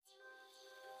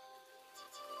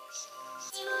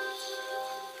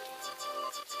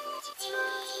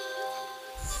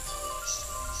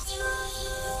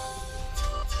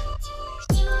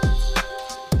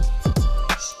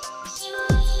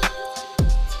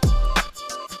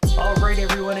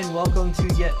everyone, and welcome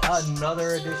to yet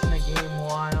another edition of Game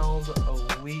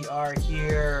Wild. We are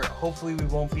here. Hopefully, we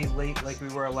won't be late like we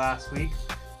were last week.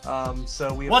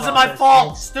 So we wasn't my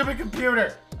fault. Stupid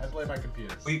computer. I blame my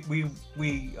computer.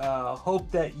 We hope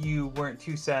that you weren't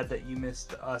too sad that you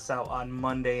missed us out on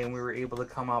Monday and we were able to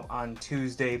come out on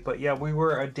Tuesday. But yeah, we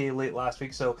were a day late last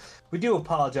week, so we do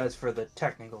apologize for the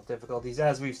technical difficulties.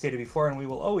 As we've stated before, and we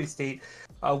will always state,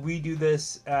 we do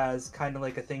this as kind of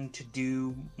like a thing to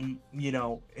do. You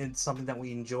know, it's something that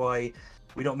we enjoy.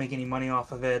 We don't make any money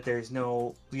off of it. There's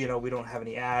no, we don't have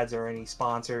any ads or any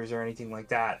sponsors or anything like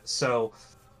that. So,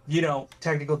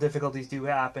 technical difficulties do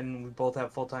happen. We both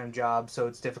have full-time jobs, so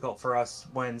it's difficult for us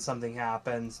when something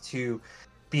happens to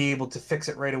be able to fix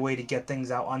it right away to get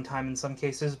things out on time in some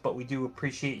cases. But we do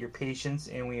appreciate your patience,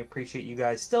 and we appreciate you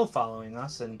guys still following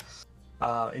us and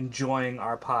enjoying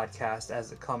our podcast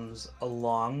as it comes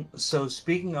along. So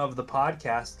speaking of the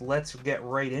podcast, let's get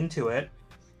right into it.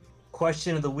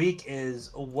 Question of the week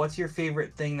is, what's your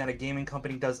favorite thing that a gaming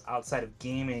company does outside of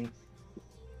gaming?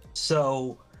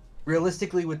 So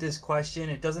realistically, with this question,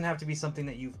 it doesn't have to be something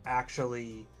that you've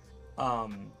actually had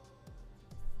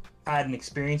an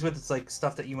experience with. It's like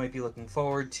stuff that you might be looking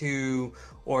forward to,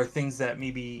 or things that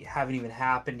maybe haven't even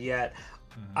happened yet.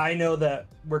 Mm-hmm. I know that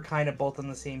we're kind of both on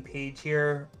the same page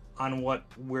here on what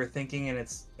we're thinking, and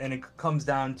it comes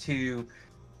down to,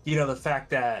 the fact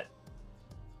that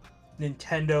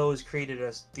Nintendo has created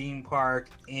a theme park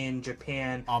in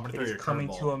Japan. It is coming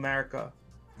to America.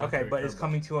 Okay, but it's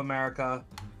coming to America.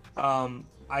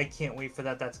 I can't wait for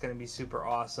that. That's going to be super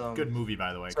awesome. Good movie,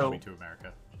 by the way. Coming to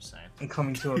America. Just saying. And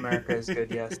Coming to America is good.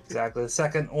 Yes, exactly. The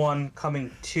second one,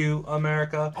 Coming to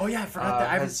America. Oh yeah, I forgot that.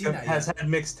 I haven't seen that yet.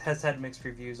 Has had mixed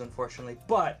reviews, unfortunately.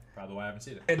 But probably why I haven't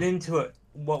seen it. And into it,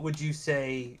 what would you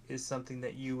say is something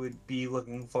that you would be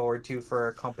looking forward to for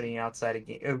a company outside of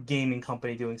a gaming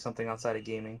company doing something outside of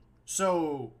gaming?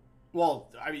 So, well,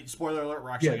 I mean, spoiler alert,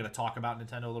 we're actually going to talk about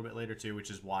Nintendo a little bit later too,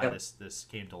 which is why this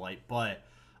came to light. But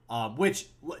which,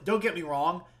 don't get me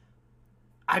wrong,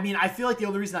 I mean, I feel like the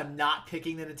only reason I'm not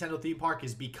picking the Nintendo theme park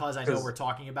is because I know we're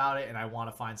talking about it and I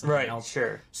want to find something else.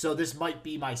 Sure. So this might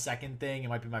be my second thing. It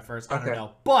might be my first. I don't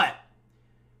know. But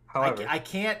however, I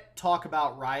can't talk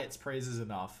about Riot's praises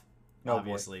enough.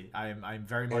 Obviously, I'm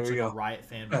very much like a Riot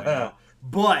fanboy now.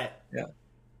 But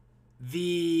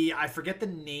I forget the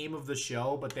name of the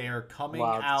show, but they are coming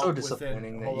out so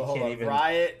disappointing with that you can't even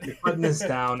Riot. You're putting this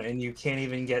down and you can't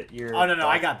even get your. Oh no,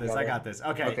 I got this. I got this.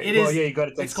 Okay. It is. Yeah, you got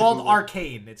it. It's called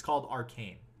Arcane. It's called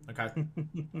Arcane. Okay.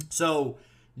 So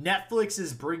Netflix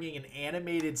is bringing an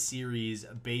animated series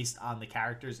based on the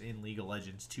characters in League of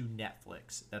Legends to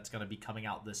Netflix. That's going to be coming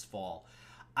out this fall.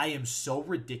 I am so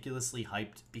ridiculously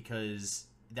hyped because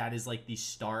that is like the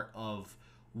start of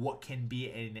what can be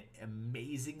an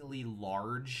amazingly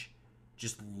large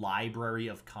just library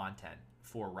of content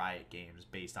for Riot Games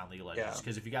based on League of Legends.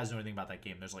 Because if you guys know anything about that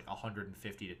game, there's like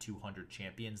 150 to 200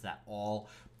 champions that all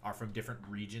are from different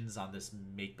regions on this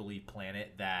make-believe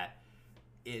planet that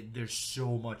there's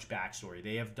so much backstory.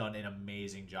 They have done an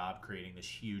amazing job creating this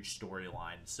huge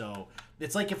storyline. So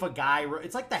it's like if a guy,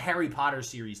 it's like the Harry Potter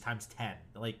series times 10.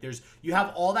 Like you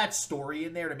have all that story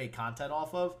in there to make content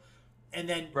off of. And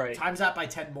then times that by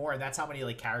 10 more, and that's how many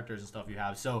like characters and stuff you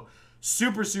have. So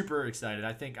super, super excited.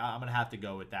 I think I'm going to have to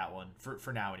go with that one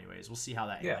for now anyways. We'll see how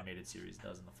that animated series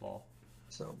does in the fall.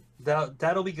 So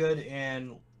that'll be good.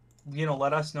 And,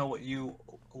 let us know what you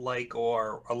like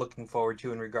or are looking forward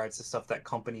to in regards to stuff that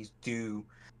companies do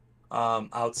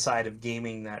outside of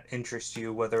gaming that interests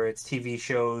you, whether it's TV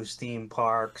shows, theme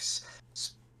parks,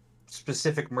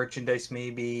 specific merchandise,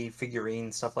 maybe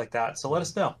figurines, stuff like that. So let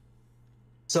us know.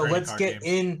 So let's get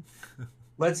into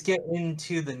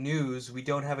the news. We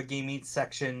don't have a Game Eat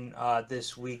section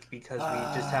this week because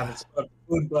we just haven't split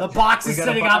food. But the box is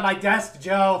sitting on my desk,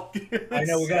 Joe. I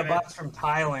know, we got a box from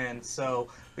Thailand, so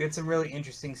we had some really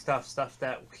interesting stuff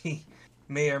that we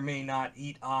may or may not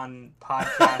eat on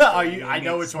podcast. I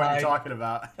know which one you're talking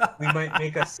about. We might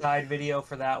make a side video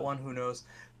for that one, who knows.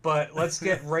 But let's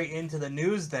get right into the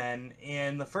news then.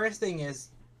 And the first thing is,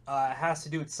 it has to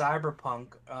do with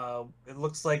Cyberpunk. It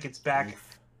looks like it's back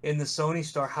in the Sony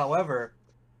store. However,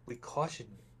 we caution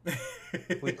you.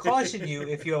 We caution you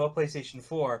if you have a PlayStation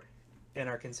 4 and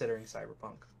are considering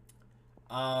Cyberpunk.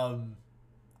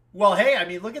 Well, hey, I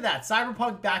mean, look at that.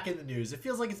 Cyberpunk back in the news. It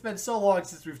feels like it's been so long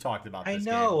since we've talked about this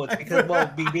game. I know. It's because,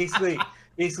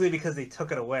 basically because they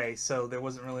took it away, so there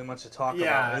wasn't really much to talk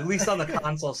about, at least on the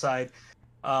console side.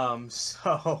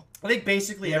 So I think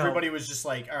basically everybody was just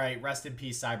like, all right, rest in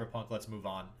peace, Cyberpunk, let's move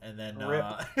on. And then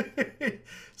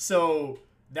so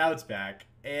now it's back.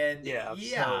 And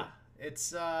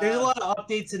It's There's a lot of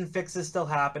updates and fixes still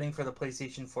happening for the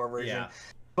PlayStation 4 version. yeah.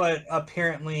 But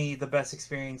apparently the best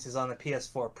experience is on the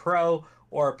PS4 Pro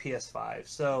or PS5.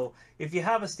 So if you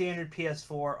have a standard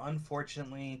PS4,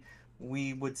 unfortunately,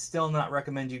 we would still not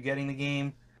recommend you getting the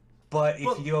game. But if you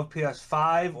But do have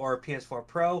PS5 or a PS4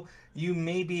 Pro, you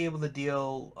may be able to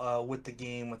deal with the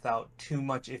game without too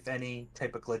much, if any,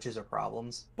 type of glitches or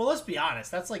problems. But let's be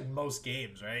honest, that's like most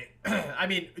games, right? I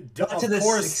mean, Not to of this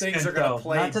course extent, things are though. gonna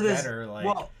play Not to this, better. Like,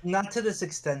 well, not to this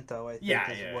extent, though. I think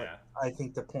yeah, is yeah, what yeah. I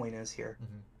think the point is here.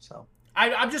 So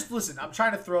I'm just listen. I'm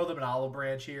trying to throw them an olive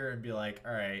branch here and be like,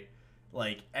 all right,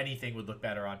 like anything would look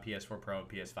better on PS4 Pro and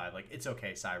PS5. Like it's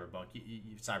okay, Cyberpunk.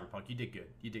 Cyberpunk, you did good.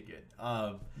 You did good.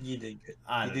 you did good.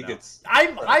 I You don't did know.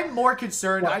 good. I'm more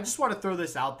concerned. Well, I just want to throw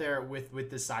this out there with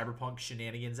the Cyberpunk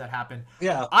shenanigans that happen.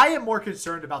 yeah. I am more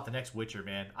concerned about the next Witcher,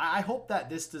 man. I hope that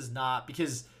this does not,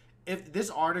 because if this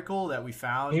article that we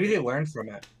found, Maybe they learned from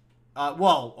it.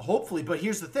 well, hopefully. But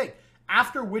here's the thing: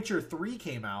 after Witcher 3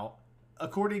 came out,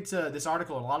 according to this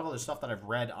article and a lot of other stuff that I've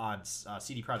read on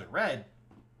CD Projekt Red,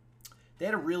 they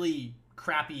had a really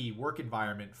crappy work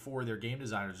environment for their game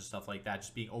designers and stuff like that,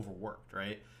 just being overworked,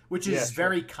 right? Which is Yeah, sure.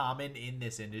 very common in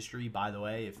this industry, by the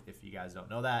way, if you guys don't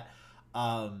know that.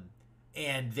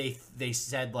 And they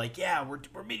said like, yeah, we're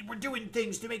doing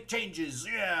things to make changes.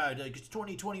 Yeah, like it's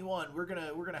 2021. We're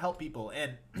gonna help people,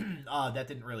 and that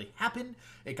didn't really happen.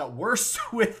 It got worse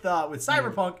with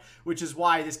Cyberpunk, which is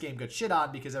why this game got shit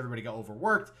on, because everybody got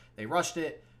overworked. They rushed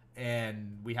it,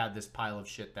 and we had this pile of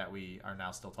shit that we are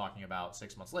now still talking about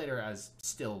 6 months later as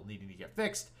still needing to get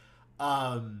fixed.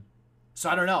 So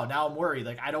I don't know. Now I'm worried.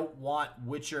 Like I don't want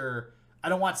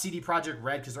CD Projekt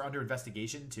Red, because they're under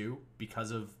investigation too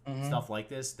because of stuff like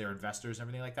this. They're investors and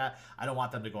everything like that. I don't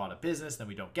want them to go out of business, then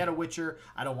we don't get a Witcher.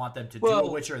 I don't want them to do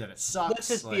a Witcher, then it sucks. Let's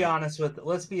just be honest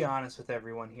with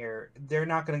everyone here. They're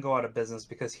not going to go out of business,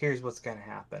 because here's what's going to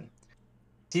happen.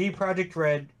 CD Projekt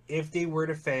Red, if they were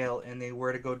to fail and they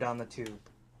were to go down the tube,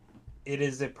 it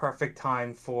is a perfect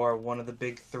time for one of the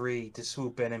big three to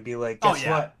swoop in and be like, guess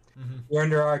what? We're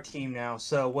under our team now.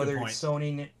 So whether it's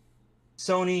Sony,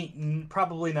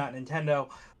 probably not Nintendo,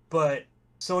 but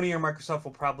Sony or Microsoft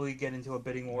will probably get into a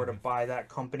bidding war to buy that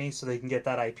company so they can get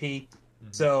that IP.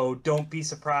 So don't be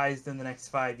surprised in the next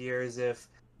 5 years if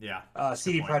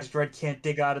CD Projekt Red can't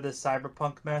dig out of this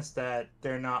Cyberpunk mess, that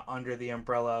they're not under the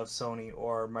umbrella of Sony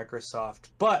or Microsoft.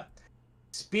 But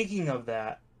speaking of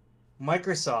that,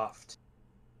 Microsoft,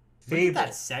 Fable. Look at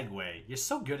that segue. You're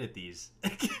so good at these.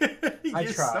 You're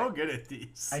so good at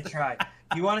these. I try.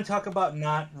 You want to talk about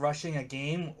not rushing a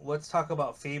game? Let's talk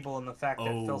about Fable and the fact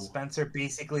that Phil Spencer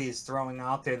basically is throwing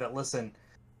out there that, listen,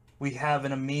 we have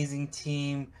an amazing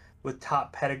team with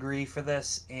top pedigree for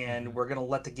this, and we're going to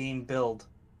let the game build,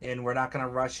 and we're not going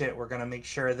to rush it. We're going to make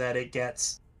sure that it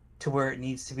gets to where it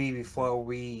needs to be before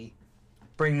we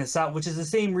bring this out, which is the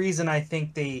same reason I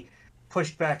think they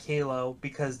pushed back Halo,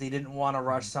 because they didn't want to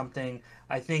rush something.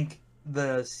 I think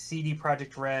the CD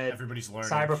Projekt Red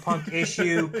Cyberpunk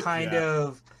issue kind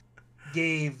of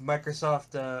gave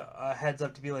Microsoft a heads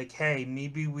up to be like, hey,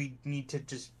 maybe we need to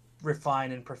just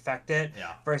refine and perfect it,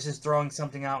 versus throwing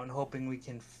something out and hoping we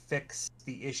can fix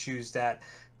the issues that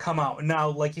come out. Now,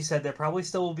 like you said, there probably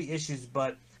still will be issues,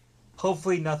 but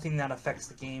hopefully nothing that affects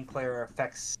the gameplay or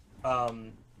affects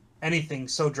anything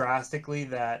so drastically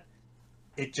that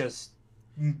it just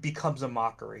becomes a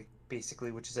mockery,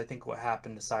 basically, which is I think what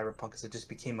happened to Cyberpunk, because it just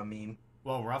became a meme.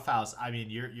 Well, Roughhouse, I mean,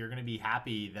 you're gonna be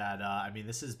happy that I mean,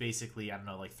 this is basically, I don't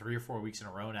know, like 3 or 4 weeks in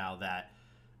a row now that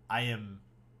I am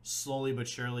slowly but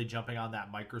surely jumping on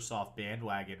that Microsoft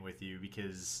bandwagon with you,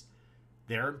 because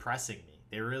they're impressing me.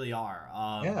 They really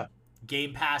are.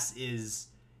 Game Pass is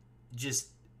just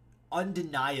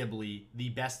undeniably the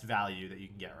best value that you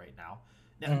can get right now.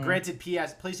 Now, granted,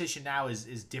 PlayStation Now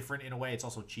is different in a way. It's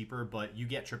also cheaper, but you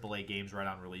get AAA games right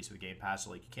on release with Game Pass,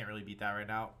 so like you can't really beat that right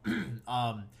now.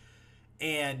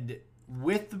 And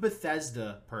with the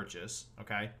Bethesda purchase,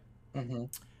 okay,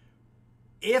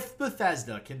 if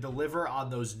Bethesda can deliver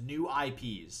on those new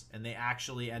IPs and they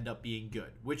actually end up being good,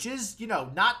 which is, you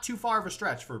know, not too far of a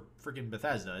stretch for freaking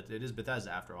Bethesda. It is Bethesda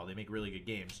after all. They make really good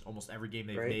games. Almost every game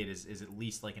they've made is at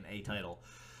least like an A title.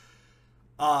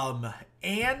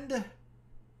 And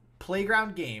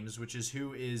Playground Games, which is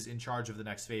who is in charge of the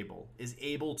next Fable, is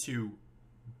able to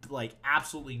like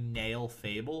absolutely nail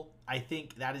Fable. I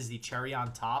think that is the cherry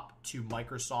on top to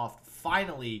Microsoft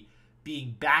finally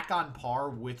being back on par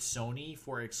with Sony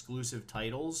for exclusive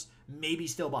titles. Maybe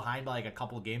still behind by like a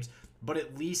couple of games, but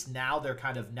at least now they're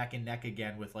kind of neck and neck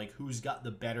again with like who's got the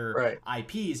better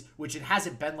IPs, which it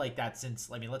hasn't been like that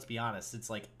since, I mean, let's be honest, since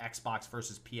like Xbox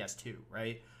versus PS2,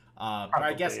 right?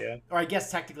 Probably, yeah. Or I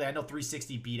guess technically, I know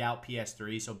 360 beat out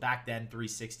PS3, so back then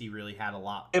 360 really had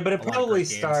Yeah, but it a lot of probably great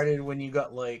games. started when you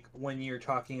got like when you're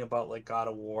talking about like God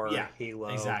of War, Yeah, Halo,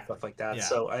 exactly. stuff like that. Yeah.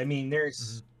 So I mean, hmm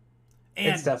it's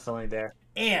And definitely there.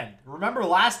 remember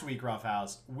last week,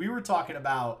 Roughhouse, we were talking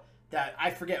about that. I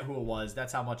forget who it was.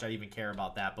 That's how much I even care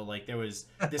about that. But like, there was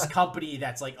this company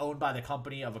that's like owned by the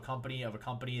company of a company of a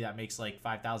company that makes like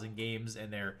 5,000 games,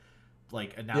 and they're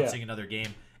like announcing another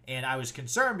game. And I was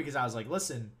concerned because I was like,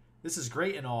 listen, this is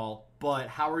great and all, but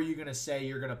how are you going to say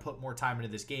you're going to put more time into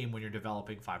this game when you're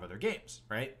developing 5 other games,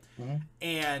 right? Mm-hmm.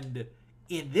 And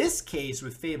in this case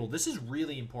with Fable, this is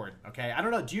really important, okay? I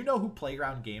don't know. Do you know who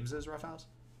Playground Games is, Roughhouse?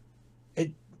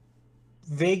 It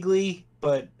vaguely,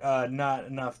 but not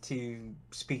enough to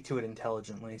speak to it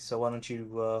intelligently. So why don't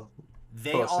you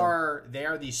They fill us in?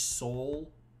 are the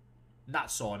sole,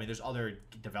 not sole. I mean, there's other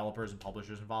developers and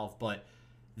publishers involved, but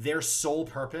their sole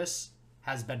purpose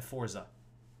has been Forza.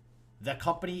 The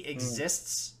company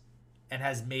exists and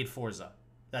has made Forza.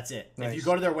 That's it. Nice. If you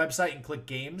go to their website and click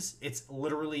games, it's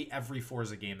literally every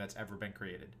Forza game that's ever been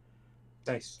created.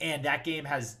 Nice. And that game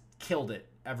has killed it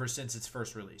ever since its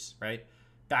first release, right?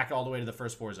 Back all the way to the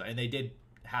first Forza. And they did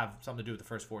have something to do with the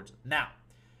first Forza. Now,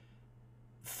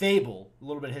 Fable, a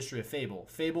little bit of history of Fable.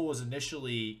 Fable was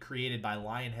initially created by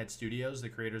Lionhead Studios, the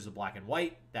creators of Black and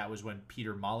White. That was when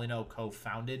Peter Molyneux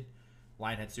co-founded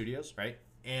Lionhead Studios, right?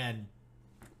 And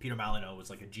Peter Molyneux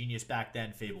was like a genius back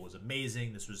then. Fable was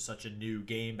amazing. This was such a new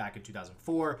game back in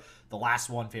 2004. The last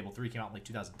one, Fable 3, came out in like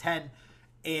 2010.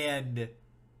 And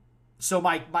so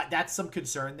my that's some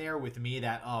concern there with me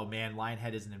that, oh man,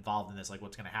 Lionhead isn't involved in this. Like,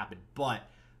 what's going to happen? But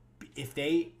if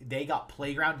they got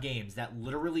Playground Games that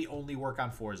literally only work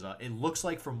on Forza, it looks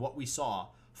like from what we saw,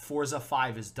 Forza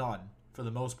 5 is done for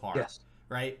the most part. Yes.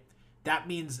 Right? That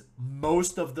means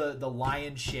most of the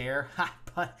lion's share,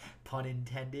 pun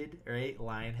intended, right?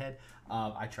 Lionhead.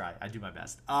 I try. I do my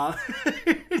best.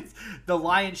 The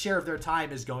lion's share of their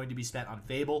time is going to be spent on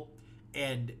Fable.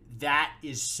 And that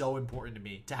is so important to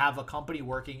me. To have a company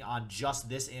working on just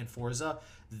this and Forza,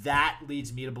 that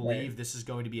leads me to believe this is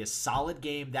going to be a solid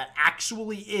game that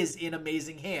actually is in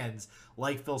amazing hands,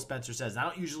 like Phil Spencer says. I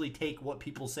don't usually take what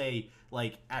people say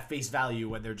like at face value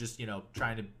when they're just,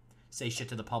 trying to say shit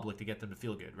to the public to get them to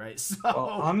feel good, right? So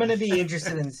Well, I'm going to be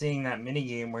interested in seeing that mini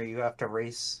game where you have to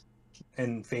race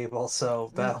in Fable, so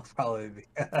that'll probably be...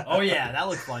 Oh, yeah, that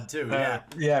looked fun, too, yeah.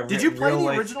 Yeah. Did you play the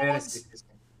original fantasy. ones?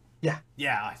 Yeah.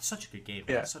 Yeah, it's such a good game,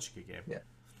 man. Yeah. Such a good game. Yeah.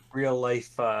 Real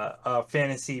life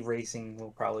fantasy racing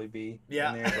will probably be in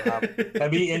there.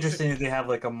 That'd be interesting if they have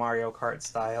like a Mario Kart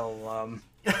style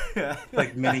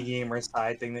like mini game or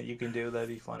side thing that you can do. That'd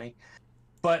be funny.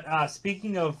 But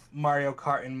speaking of Mario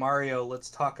Kart and Mario,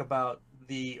 let's talk about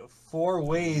the 4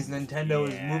 ways Nintendo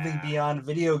is moving beyond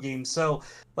video games. So,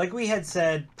 like we had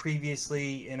said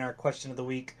previously in our question of the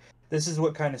week, this is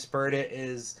what kind of spurred it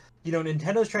is,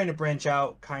 Nintendo's trying to branch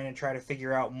out, kind of try to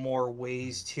figure out more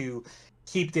ways to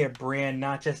keep their brand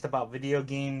not just about video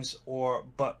games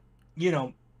but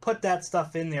put that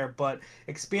stuff in there, but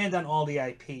expand on all the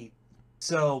IP.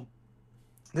 So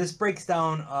this breaks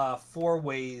down 4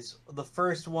 ways. The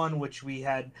first one, which we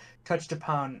had touched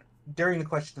upon during the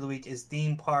question of the week, is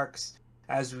theme parks.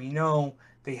 As we know,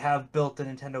 they have built a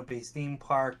Nintendo-based theme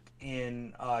park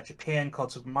in Japan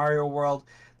called Super Mario World.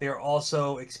 They are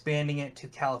also expanding it to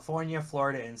California,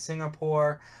 Florida, and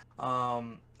Singapore.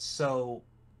 So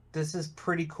this is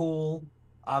pretty cool.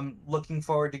 I'm looking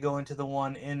forward to going to the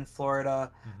one in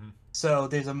Florida. Mm-hmm. So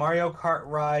there's a Mario Kart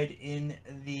ride in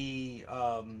the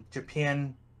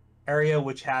Japan area,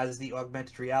 which has the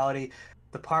augmented reality.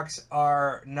 The parks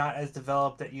are not as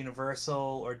developed at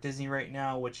Universal or Disney right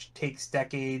now, which takes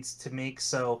decades to make.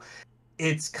 So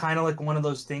it's kind of like one of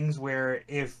those things where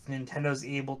if Nintendo's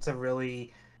able to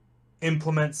really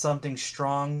implement something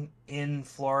strong in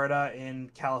Florida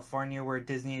and California, where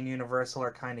Disney and Universal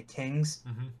are kind of kings,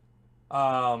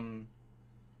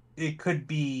 it could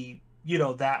be,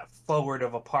 that forward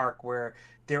of a park where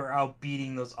they're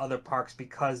outbeating those other parks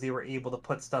because they were able to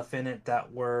put stuff in it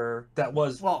that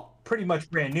was pretty much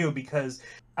brand new. Because,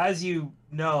 as you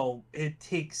know, it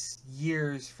takes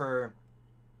years for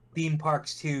theme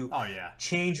parks to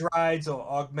change rides or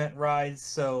augment rides.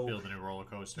 So build a new roller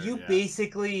coaster. You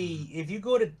basically, if you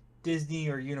go to Disney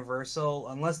or Universal,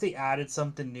 unless they added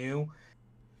something new,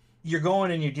 you're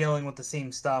going and you're dealing with the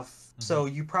same stuff. So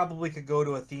you probably could go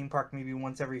to a theme park maybe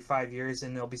once every 5 years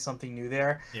and there'll be something new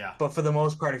there. Yeah. But for the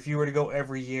most part, if you were to go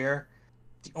every year,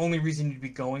 the only reason you'd be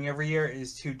going every year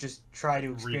is to just try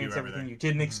to experience everything you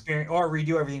didn't experience, or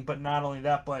redo everything. But not only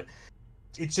that, but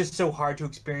it's just so hard to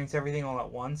experience everything all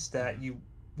at once that you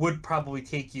would probably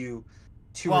take you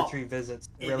 2 or 3 visits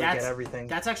to really get everything.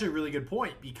 That's actually a really good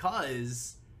point,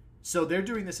 because so they're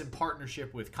doing this in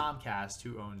partnership with Comcast,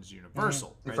 who owns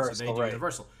Universal, right? So they do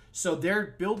Universal. So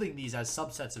they're building these as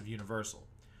subsets of Universal.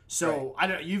 So I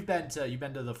don't. You've been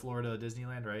to the Florida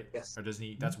Disneyland, right? Yes. Or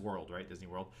Disney? That's World, right? Disney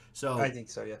World. So I think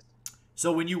so. Yes.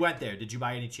 So when you went there, did you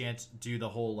by any chance do the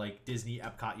whole like Disney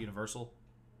Epcot Universal?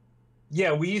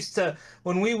 Yeah, we used to,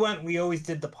 when we went, we always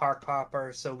did the park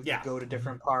hopper, so we could go to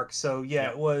different parks. So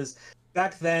it was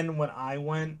back then when I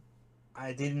went,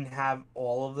 I didn't have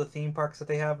all of the theme parks that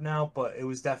they have now, but it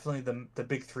was definitely the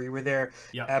big three were there.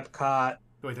 Epcot,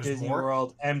 Disney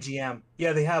World, MGM.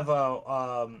 Yeah, they have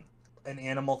an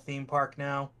animal theme park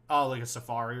now. Oh, like a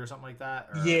safari or something like that?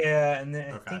 Or... Yeah, and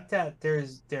then I think that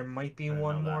there might be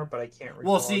one more, but I can't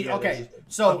recall. Well, see,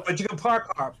 so but you can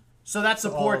park hop. So that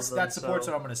supports what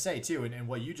I'm going to say too, and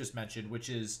what you just mentioned, which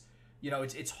is,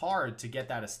 it's hard to get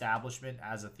that establishment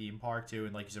as a theme park too,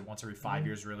 and like you said, once every 5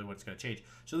 years, really, what's going to change.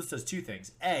 So this does two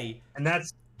things: and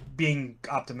that's being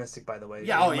optimistic, by the way.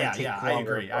 Yeah, I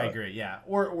agree. Yeah,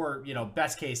 or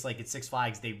best case, like at Six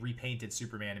Flags, they repainted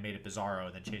Superman and made it Bizarro,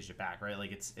 and then changed it back, right?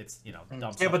 Like it's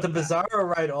dumb. Yeah, but the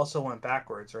Bizarro ride also went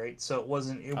backwards, right? So it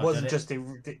wasn't just they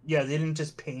didn't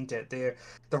just paint it.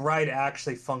 The ride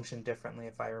actually functioned differently,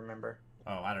 if I remember.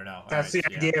 Oh, I don't know. That's the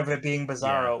idea of it being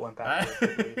Bizarro. It went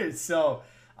backwards. So,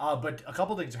 but a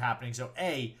couple things are happening. So,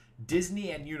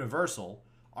 Disney and Universal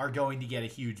are going to get a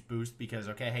huge boost because,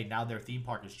 now their theme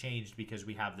park has changed because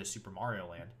we have this Super Mario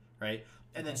Land, right?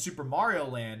 And then Super Mario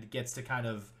Land gets to kind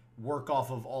of work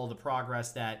off of all the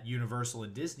progress that Universal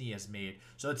and Disney has made.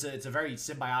 So it's a very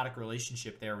symbiotic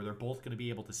relationship there where they're both going to be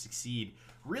able to succeed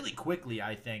really quickly,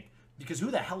 I think, because who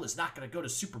the hell is not going to go to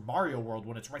Super Mario World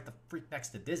when it's right the freak next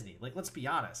to Disney? Like, let's be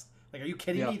honest. Like, are you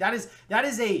kidding me? That is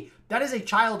a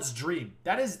child's dream.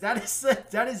 That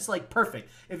is like perfect.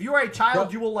 If you are a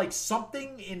child, you will like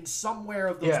something in somewhere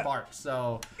of those parks.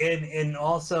 So and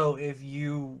also, if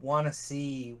you want to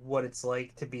see what it's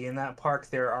like to be in that park,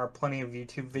 there are plenty of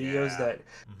YouTube videos that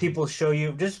people show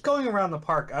you just going around the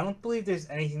park. I don't believe there's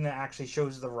anything that actually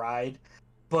shows the ride.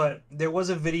 But there was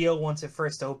a video once it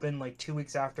first opened, like 2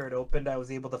 weeks after it opened, I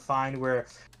was able to find where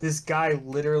this guy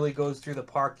literally goes through the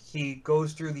park. He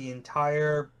goes through the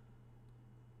entire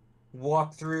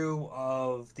walkthrough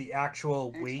of the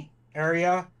actual wait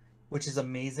area, which is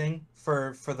amazing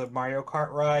for the Mario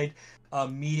Kart ride,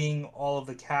 meeting all of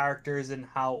the characters and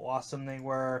how awesome they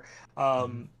were,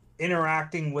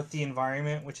 interacting with the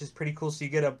environment, which is pretty cool. So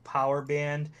you get a power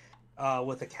band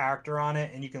with a character on it,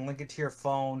 and you can link it to your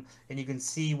phone, and you can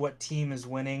see what team is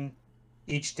winning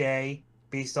each day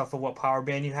based off of what power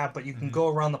band you have. But you can go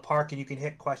around the park and you can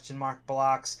hit question mark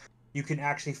blocks. You can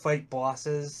actually fight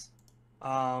bosses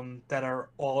that are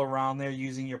all around there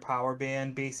using your power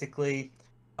band, basically.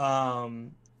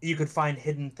 You could find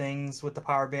hidden things with the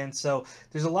power band. So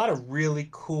there's a lot of really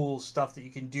cool stuff that you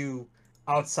can do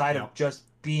outside of just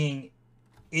being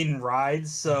in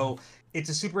rides. So it's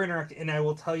a super interactive, and I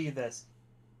will tell you this: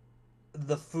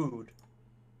 the food,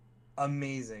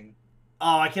 amazing.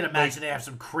 Oh, I can imagine they have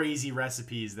some crazy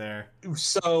recipes there.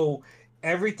 So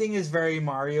everything is very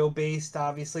Mario based,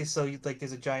 obviously. So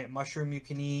there's a giant mushroom you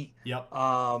can eat. Yep.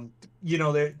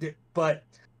 But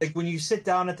like when you sit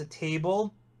down at the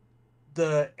table,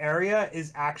 the area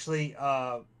is actually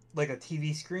like a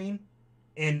TV screen.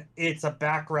 And it's a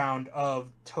background of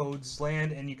Toad's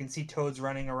Land, and you can see Toads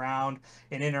running around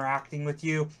and interacting with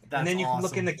you. And then you can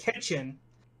look in the kitchen,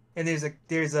 and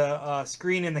there's a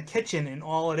screen in the kitchen, and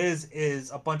all it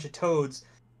is a bunch of Toads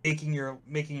making your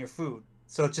food.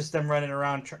 So it's just them running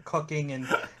around cooking and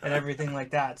everything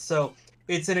like that. So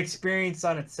it's an experience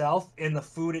on itself, and the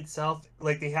food itself,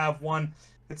 like they have one,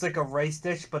 it's like a rice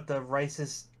dish, but the rice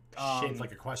is shaped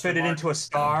like a question fit it mark. into a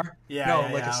star.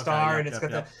 A star, and it's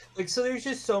got yep. So there's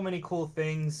just so many cool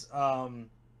things.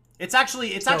 It's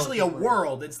actually a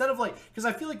world instead of because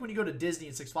I feel like when you go to Disney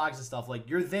and Six Flags and stuff, like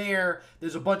you're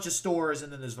there's a bunch of stores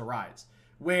and then there's the rides.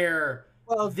 Where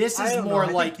this is more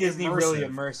like Disney immersive. Really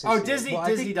immerses. Oh, Disney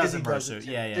does immerse you.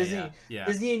 Yeah.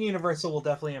 Disney and Universal will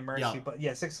definitely immerse you, but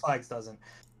Six Flags doesn't.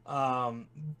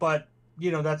 But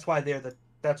that's why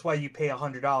that's why you pay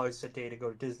 $100 a day to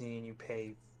go to Disney, and you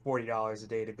pay $40 a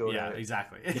day to go to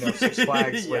exactly. Six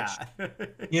Flags, which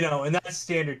and that's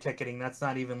standard ticketing. That's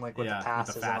not even like with the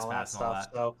passes and all that stuff.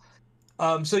 So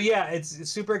it's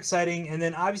super exciting. And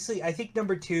then obviously I think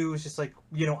number 2 is just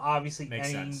obviously makes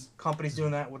any sense. company's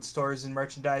doing that with stores and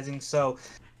merchandising. So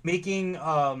making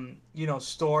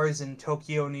stores in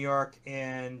Tokyo, New York,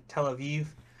 and Tel Aviv.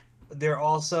 They're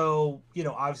also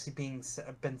obviously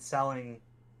been selling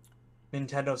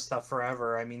Nintendo stuff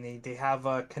forever. I mean, they have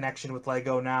a connection with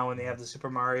Lego now, and they have the Super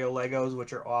Mario Legos,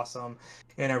 which are awesome,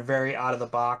 and are very out of the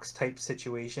box type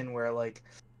situation where like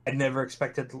I'd never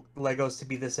expected Legos to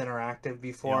be this interactive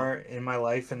before in my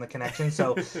life and the connection.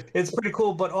 So it's pretty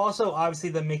cool. But also, obviously,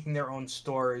 them making their own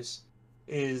stores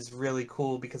is really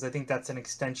cool because I think that's an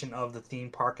extension of the theme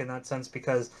park in that sense.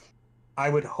 Because I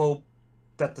would hope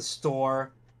that the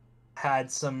store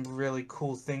had some really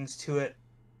cool things to it.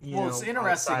 Well, it's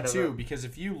interesting too because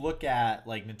if you look at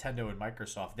like Nintendo and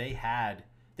Microsoft,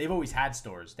 they've always had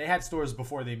stores. They had stores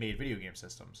before they made video game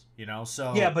systems, you know.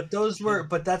 So yeah,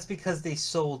 but that's because they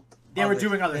sold. They were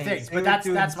doing other things, but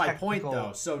that's my point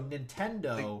though. So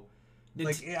Nintendo,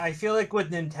 I feel like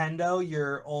with Nintendo,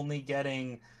 you're only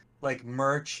getting like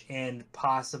merch and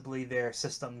possibly their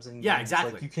systems and yeah, games.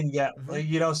 exactly. Like you can get,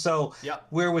 you know, so yep.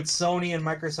 Where with Sony and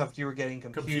Microsoft, you were getting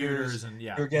computers and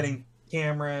you're getting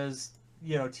cameras,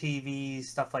 you know, TVs,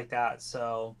 stuff like that.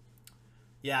 So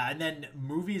yeah, and then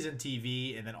movies and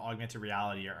TV, and then augmented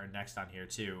reality are next on here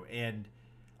too. And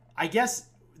I guess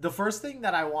the first thing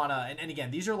that I wanna, and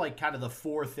again, these are like kind of the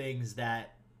four things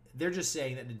that they're just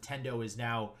saying that Nintendo is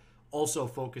now also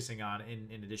focusing on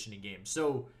in addition to games.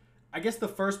 So I guess the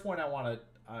first point I want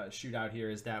to shoot out here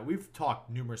is that we've talked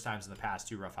numerous times in the past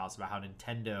too, Roughhouse, about how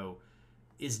Nintendo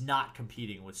is not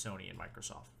competing with Sony and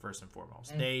Microsoft, first and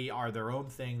foremost. They are their own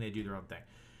thing. They do their own thing.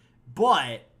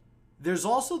 But there's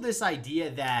also this idea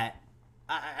that,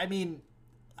 I mean,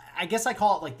 I guess I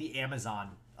call it like the Amazon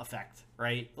effect,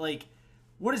 right? Like,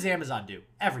 what does Amazon do?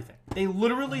 Everything. They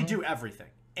literally do everything.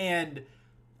 And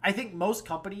I think most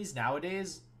companies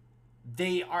nowadays,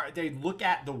 they look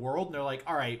at the world and they're like,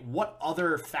 all right, what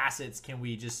other facets can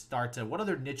we just start to, what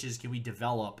other niches can we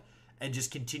develop and just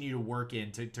continue to work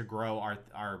in to grow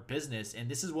our business? And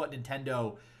this is what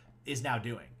Nintendo is now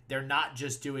doing. They're not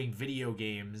just doing video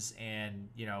games and,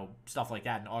 you know, stuff like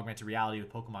that and augmented reality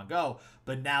with Pokemon Go,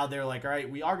 but now they're like, all right,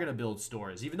 we are going to build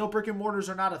stores. Even though brick and mortars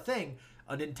are not a thing,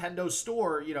 a Nintendo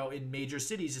store, you know, in major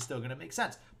cities is still going to make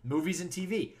sense. Movies and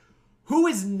TV. Who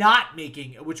is not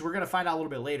making, which we're going to find out a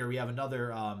little bit later. We have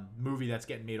another movie that's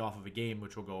getting made off of a game,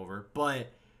 which we'll go over.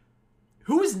 But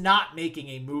who is not making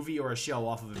a movie or a show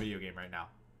off of a video game right now?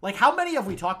 Like, how many have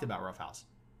we talked about, Roughhouse?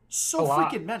 So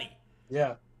freaking many.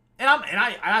 Yeah. And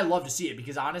I love to see it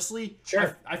because honestly,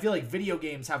 sure. I feel like video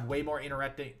games have way more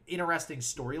interesting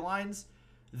storylines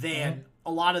than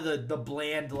a lot of the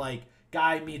bland, like,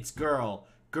 guy meets girl,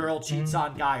 girl cheats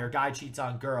on guy, or guy cheats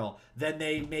on girl. Then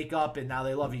they make up and now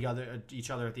they love each other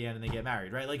at the end and they get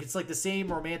married, right? Like, it's like the same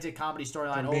romantic comedy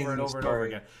storyline over and over and over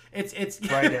again. It's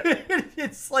right.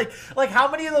 It's like how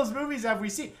many of those movies have we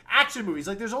seen? Action movies.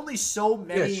 Like, there's only so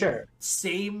many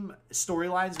same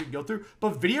storylines we can go through.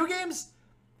 But video games,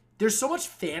 there's so much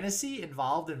fantasy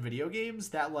involved in video games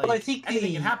that, like,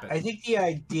 anything can happen. I think the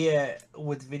idea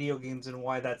with video games and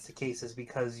why that's the case is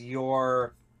because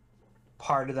you're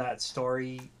part of that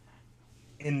story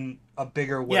in a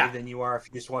bigger way than you are if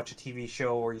you just watch a TV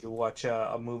show or you watch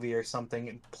a movie or something.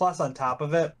 And plus, on top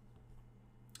of it,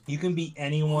 you can be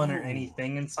anyone or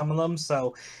anything in some of them,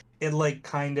 so it, like,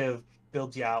 kind of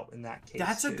builds you out in that case.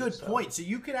 That's a good point. So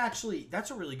you could actually, that's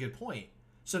a really good point.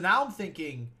 So now I'm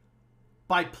thinking,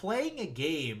 by playing a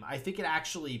game, I think it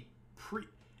actually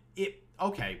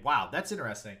okay, wow, that's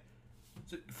interesting.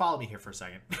 So follow me here for a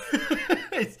second.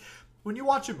 When you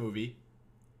watch a movie,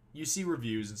 you see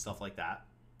reviews and stuff like that.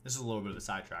 This is a little bit of a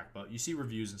sidetrack, but you see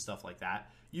reviews and stuff like that.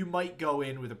 You might go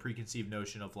in with a preconceived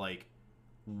notion of, like,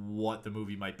 what the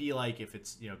movie might be like. If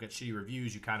it's, you know, got shitty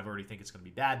reviews, you kind of already think it's going to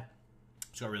be bad.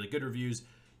 If it's got really good reviews,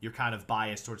 you're kind of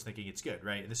biased towards thinking it's good,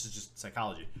 right? And this is just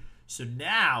psychology. So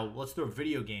now, let's throw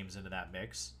video games into that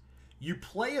mix. You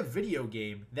play a video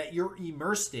game that you're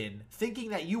immersed in, thinking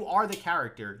that you are the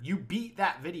character. You beat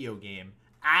that video game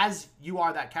as you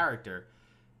are that character.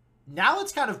 Now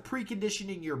it's kind of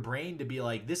preconditioning your brain to be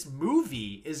like, this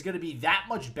movie is going to be that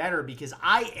much better because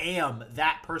I am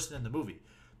that person in the movie.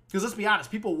 Because let's be honest,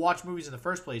 people watch movies in the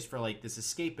first place for, like, this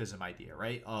escapism idea,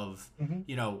 right? Of,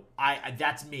 you know,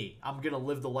 that's me. I'm going to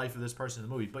live the life of this person in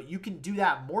the movie. But you can do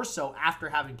that more so after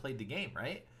having played the game,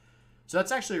 right? So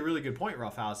that's actually a really good point,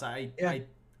 Roughhouse. I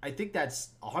think that's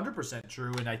 100%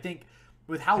 true, and I think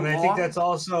with how long... I think that's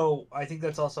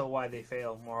also why they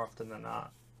fail more often than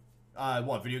not.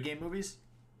 What, video game movies?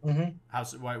 What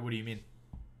do you mean?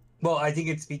 Well, I think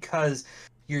it's because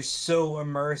you're so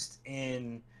immersed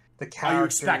in the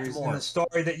characters and the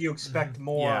story that you expect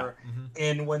more.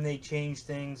 And when they change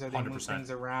things or they 100%. Move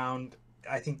things around,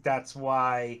 I think that's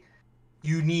why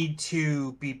you need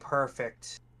to be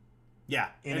perfect. Yeah,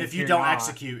 and if you don't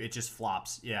execute, it just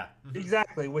flops. Yeah,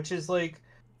 exactly. Which is, like,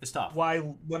 it's tough. Why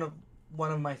one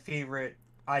one of my favorite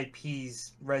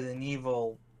IPs, Resident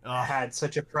Evil, Ugh, had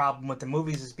such a problem with the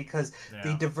movies is because they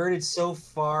yeah. diverted so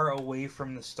far away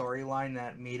from the storyline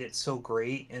that made it so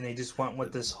great, and they just went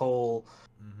with this whole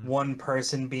Mm-hmm. one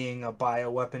person being a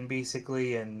bioweapon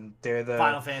basically, and they're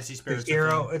Final Fantasy the Spirits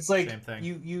hero. Within, It's like same thing.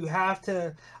 you have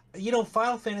to, you know,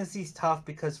 Final Fantasy's tough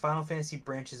because Final Fantasy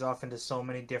branches off into so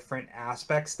many different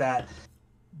aspects that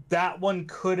that one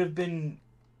could have been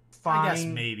I guess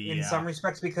fine maybe, in yeah. some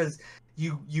respects because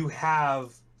you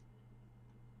have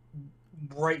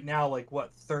right now like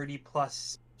what 30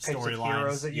 plus types of heroes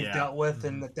Storylines, that you've yeah. dealt with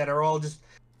Mm-hmm. and that are all just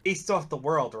based off the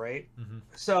world, right? Mm-hmm.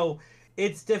 So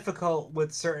it's difficult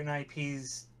with certain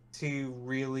IPs to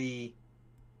really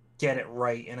get it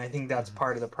right, and I think that's Mm-hmm.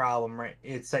 part of the problem, right?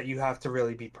 It's that you have to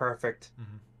really be perfect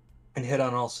Mm-hmm. and hit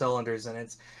on all cylinders, and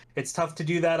it's tough to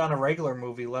do that on a regular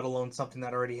movie, let alone something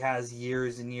that already has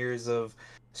years and years of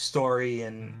story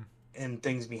Mm-hmm. and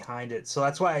things behind it. So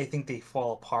that's why I think they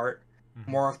fall apart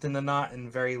Mm-hmm. more often than not,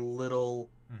 and very little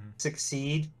Mm-hmm.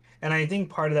 succeed. And I think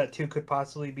part of that too could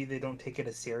possibly be they don't take it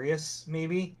as serious,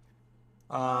 maybe.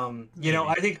 You know, I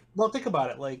Maybe. think, well, think about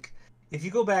it. Like, if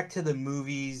you go back to the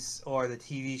movies or the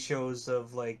TV shows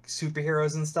of like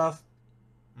superheroes and stuff,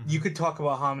 Mm-hmm. you could talk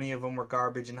about how many of them were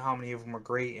garbage and how many of them were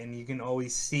great, and you can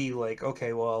always see like,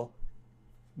 okay, well,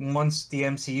 once the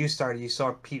MCU started, you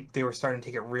saw they were starting to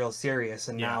take it real serious,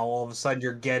 and Yeah. now all of a sudden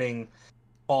you're getting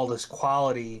all this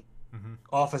quality Mm-hmm.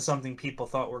 off of something people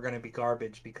thought were going to be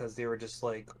garbage because they were just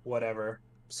like whatever.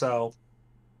 So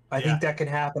I Yeah. think that can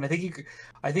happen. I think you could,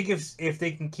 I think if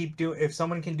they can keep doing, if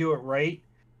someone can do it right,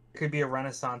 it could be a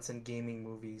renaissance in gaming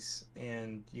movies,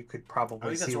 and you could I probably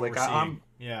think that's see what we're like seeing.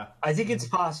 Yeah. I think Mm-hmm. it's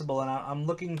possible, and I'm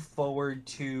looking forward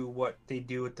to what they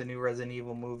do with the new Resident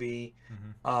Evil movie.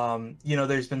 Mm-hmm. You know,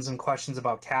 there's been some questions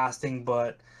about casting,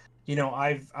 but you know,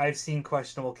 I've seen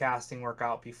questionable casting work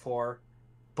out before,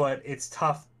 but it's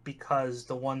tough because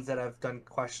the ones that have done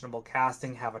questionable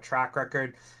casting have a track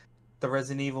record. The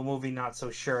Resident Evil movie, not so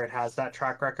sure it has that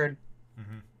track record,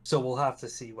 Mm-hmm. so we'll have to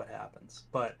see what happens.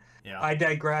 But Yeah. I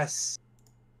digress.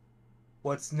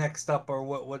 What's next up, or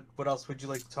what else would you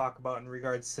like to talk about in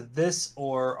regards to this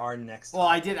or our next Well,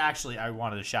 I topic? did actually. I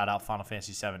wanted to shout out Final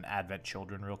Fantasy VII Advent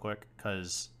Children real quick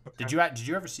because Okay. did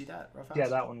you ever see that, Rough Yeah,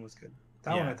 House? that one was good.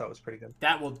 That one Yeah, I thought was pretty good.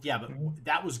 that will. Yeah, but Hmm.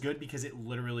 that was good because it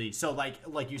literally. So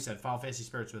like you said, Final Fantasy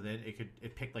Spirits Within.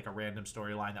 It picked like a random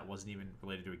storyline that wasn't even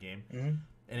related to a game, Hmm.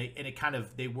 and it kind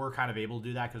of they were kind of able to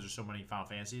do that because there's so many Final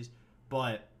Fantasies.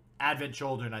 But Advent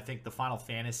Children, I think the Final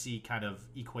Fantasy kind of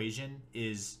equation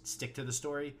is stick to the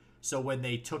story. So when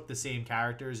they took the same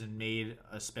characters and made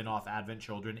a spin-off Advent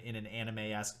Children in an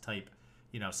anime-esque type,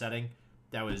 setting,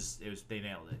 it was they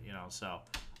nailed it, So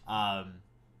um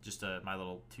just my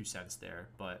little 2 cents there,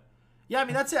 but yeah, I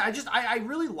mean that's it. I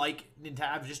really like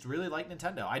Nintendo. I just really like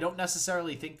Nintendo. I don't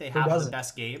necessarily think they Who have the doesn't?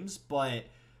 best games, but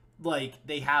like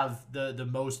they have the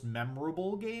most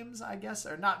memorable games, I guess,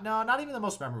 or not. No, not even the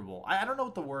most memorable. I don't know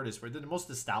what the word is for it. The most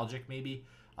nostalgic, maybe,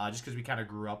 just because we kind of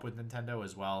grew up with Nintendo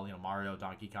as well. Mario,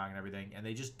 Donkey Kong, and everything, and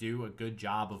they just do a good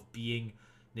job of being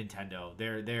Nintendo.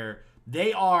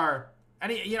 They are.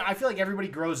 And I feel like everybody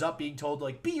grows up being told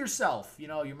like be yourself.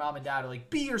 Your mom and dad are like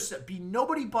be yourself, be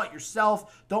nobody but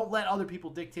yourself. Don't let other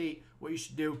people dictate what you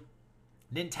should do.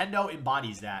 Nintendo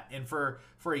embodies that, and for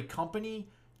a company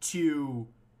to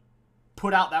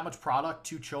put out that much product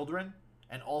to children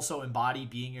and also embody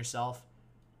being yourself,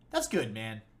 that's good,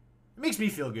 man. It makes me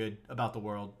feel good about the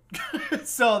world.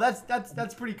 So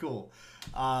that's pretty cool.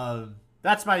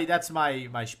 That's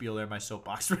my spiel there, my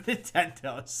soapbox for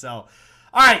Nintendo. So,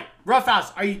 all right, Rough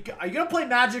House, are you gonna play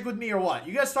Magic with me or what?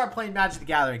 You gotta start playing Magic the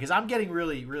Gathering because I'm getting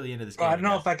really really into this game. I don't know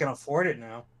again. if I can afford it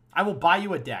now. I will buy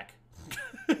you a deck.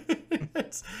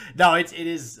 No, it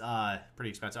is pretty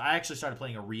expensive. I actually started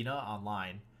playing Arena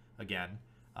online again,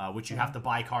 which you have to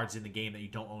buy cards in the game that you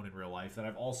don't own in real life. And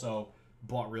I've also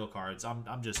bought real cards. I'm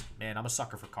just, man, I'm a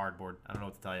sucker for cardboard. I don't know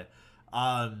what to tell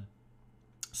you.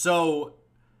 So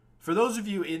for those of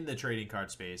you in the trading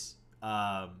card space,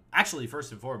 actually,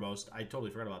 first and foremost, I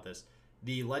totally forgot about this.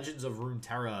 The Legends of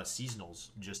Runeterra seasonals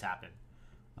just happened,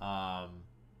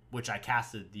 which I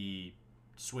casted the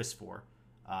Swiss for.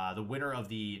 The winner of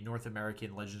the North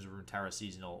American Legends of Runeterra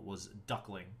seasonal was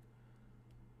Duckling.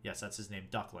 Yes, that's his name,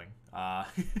 Duckling.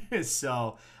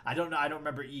 So I don't know. I don't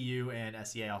remember EU and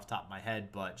SEA off the top of my head,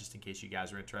 but just in case you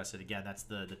guys are interested, again, that's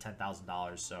the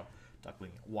 $10,000. So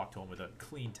Duckling walked home with a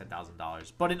clean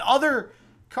 $10,000. But in other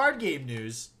card game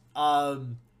news, I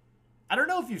don't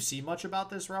know if you've seen much about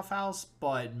this, Rough House,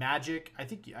 but Magic. I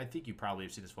think you probably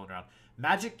have seen this floating around.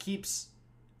 Magic keeps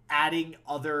adding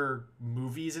other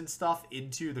movies and stuff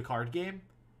into the card game.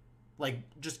 Like,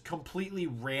 just completely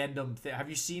random Have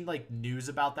you seen, like, news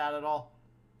about that at all?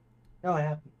 No, I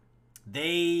haven't.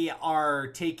 They are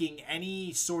taking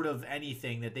any sort of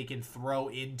anything that they can throw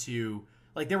into,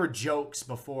 like, there were jokes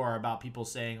before about people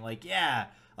saying, like, yeah,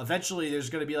 eventually there's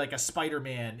going to be like a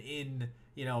Spider-Man in,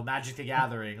 you know, Magic the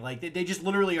Gathering. Like, they just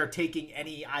literally are taking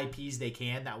any IPs they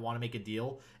can that want to make a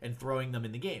deal and throwing them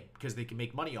in the game because they can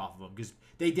make money off of them. Because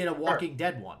they did a Walking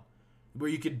Dead one where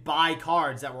you could buy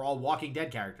cards that were all Walking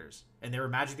Dead characters, and they were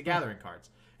Magic the Gathering cards,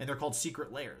 and they're called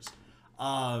Secret Lairs.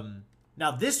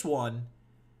 Now this one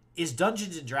is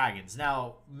Dungeons and Dragons.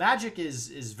 Now, Magic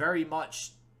is very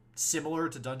much similar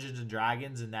to Dungeons and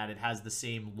Dragons in that it has the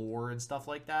same lore and stuff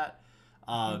like that.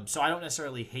 So I don't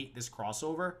necessarily hate this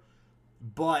crossover,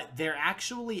 but they're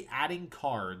actually adding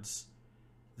cards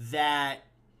that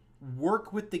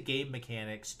work with the game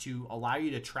mechanics to allow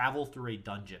you to travel through a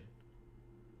dungeon.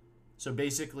 So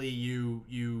basically,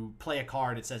 you play a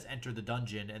card, it says enter the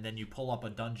dungeon, and then you pull up a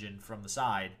dungeon from the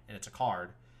side, and it's a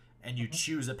card, and you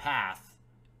choose a path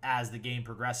as the game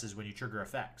progresses when you trigger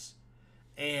effects.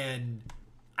 And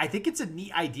I think it's a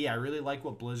neat idea. I really like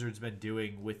what Blizzard's been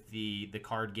doing with the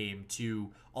card game to,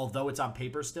 although it's on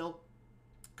paper still,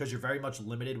 because you're very much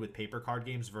limited with paper card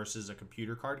games versus a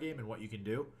computer card game and what you can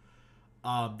do.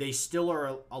 They still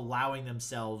are allowing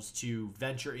themselves to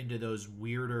venture into those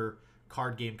weirder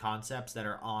card game concepts that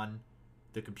are on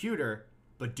the computer,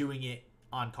 but doing it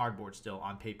on cardboard still,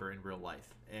 on paper in real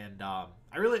life. And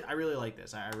I really like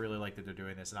this. I really like that they're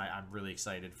doing this, and I'm really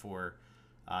excited for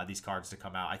these cards to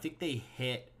come out. I think they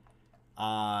hit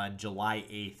on July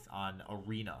 8th on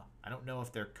Arena. I don't know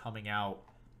if they're coming out.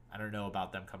 I don't know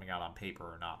about them coming out on paper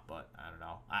or not, but I don't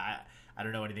know. I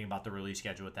don't know anything about the release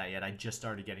schedule with that yet. I just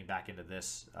started getting back into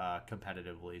this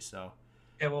competitively, so.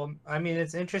 Yeah, well, I mean,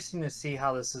 it's interesting to see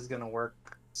how this is going to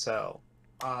work. So,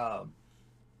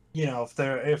 you know,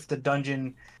 if the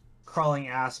dungeon crawling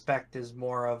aspect is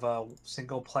more of a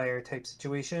single player type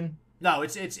situation. No,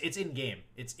 it's in game.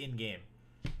 It's in game.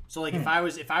 So like if I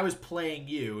was playing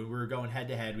you and we were going head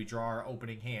to head, we draw our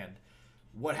opening hand.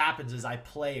 What happens is I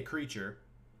play a creature,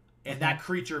 and that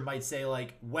creature might say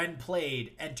like, when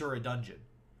played, enter a dungeon.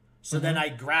 So then I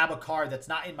grab a card that's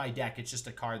not in my deck. It's just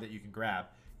a card that you can grab.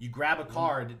 You grab a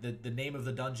card, the name of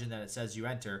the dungeon that it says you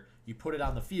enter, you put it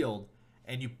on the field,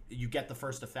 and you get the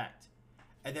first effect.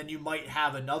 And then you might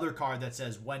have another card that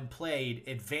says, when played,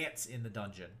 advance in the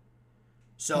dungeon.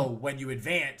 So when you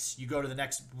advance, you go to the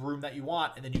next room that you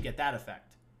want, and then you get that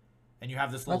effect. And you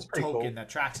have this little token that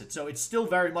tracks it. So it's still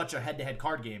very much a head-to-head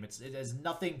card game. It has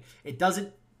nothing... It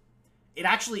doesn't... It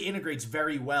actually integrates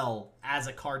very well as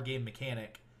a card game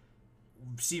mechanic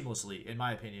seamlessly, in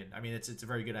my opinion. I mean, it's a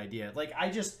very good idea. Like, I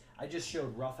just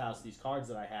showed Roughhouse these cards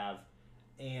that I have,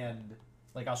 and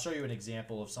like I'll show you an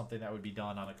example of something that would be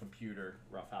done on a computer,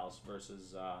 Roughhouse,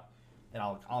 versus and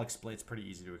I'll explain. It's pretty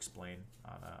easy to explain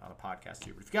on a podcast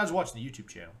too. But if you guys watch the YouTube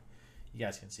channel, you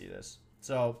guys can see this.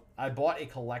 So I bought a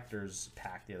collector's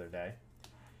pack the other day,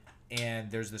 and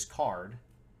there's this card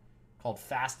called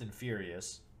Fast and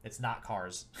Furious. It's not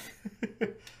Cars.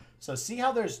 So see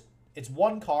how it's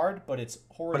one card, but it's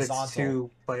horizontal. But it's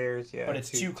two players, yeah. But it's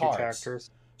two cards. Characters.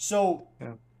 So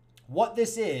what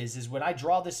this is when I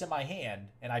draw this in my hand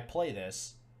and I play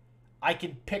this, I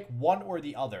can pick one or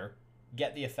the other,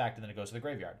 get the effect, and then it goes to the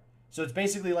graveyard. So it's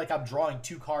basically like I'm drawing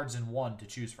two cards in one to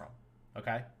choose from.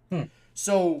 Okay?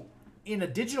 So in a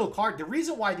digital card, the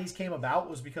reason why these came about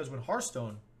was because when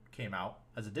Hearthstone came out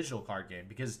as a digital card game,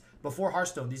 because before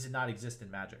Hearthstone, these did not exist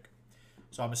in Magic.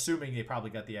 So I'm assuming they probably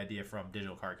got the idea from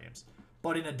digital card games.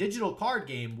 But in a digital card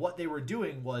game, what they were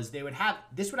doing was they would have...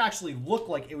 This would actually look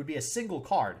like it would be a single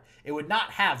card. It would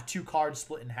not have two cards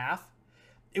split in half.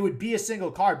 It would be a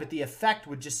single card, but the effect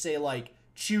would just say, like,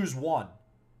 choose one.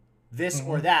 This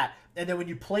or that. And then when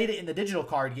you played it in the digital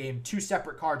card game, two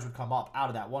separate cards would come up out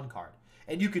of that one card.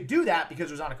 And you could do that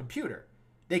because it was on a computer.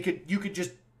 You could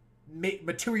just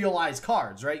materialize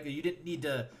cards, right? You didn't need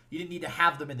to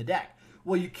have them in the deck.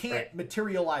 Well, you can't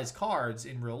materialize cards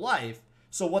in real life.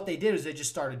 So what they did is they just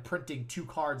started printing two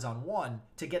cards on one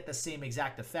to get the same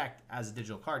exact effect as a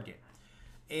digital card game.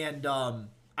 And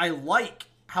I like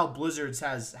how Blizzard's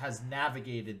has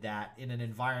navigated that in an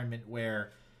environment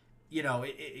where, you know,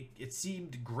 it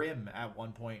seemed grim at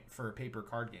one point for paper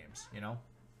card games, you know?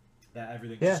 That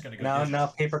everything's just going to go digital. Now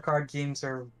paper card games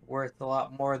are worth a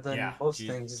lot more than most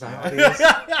things nowadays.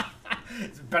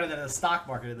 It's better than the stock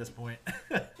market at this point.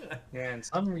 Yeah,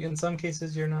 in some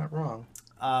cases you're not wrong.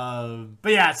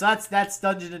 But yeah, so that's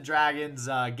Dungeons and Dragons,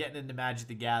 getting into Magic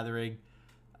the Gathering.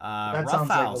 That sounds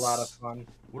like a lot of fun.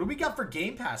 What do we got for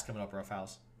Game Pass coming up,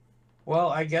 Roughhouse? Well,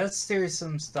 I guess there's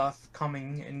some stuff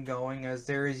coming and going as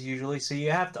there is usually. So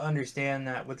you have to understand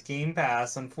that with Game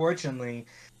Pass, unfortunately, you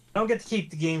don't get to keep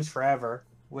the games forever,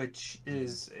 which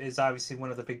is obviously one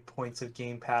of the big points of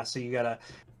Game Pass. So you gotta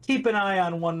keep an eye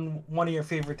on one of your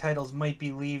favorite titles might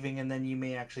be leaving, and then you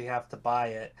may actually have to buy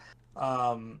it.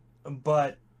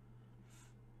 But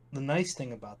the nice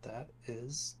thing about that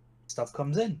is stuff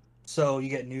comes in. So you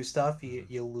get new stuff,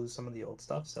 you'll lose some of the old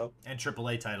stuff. So And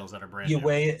AAA titles that are brand you new.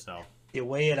 weigh it, So you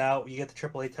weigh it out. You get the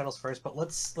AAA titles first, but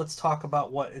let's talk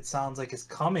about what it sounds like is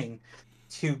coming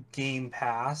to Game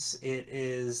Pass. It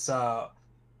is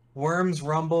Worms,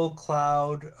 Rumble,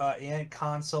 Cloud, and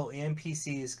console and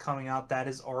PC is coming out. That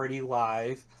is already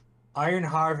live. Iron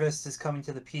Harvest is coming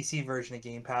to the PC version of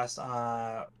Game Pass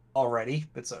already.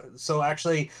 So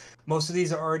actually, most of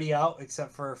these are already out,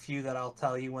 except for a few that I'll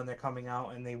tell you when they're coming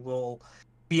out, and they will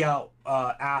be out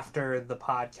after the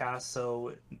podcast.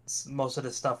 So most of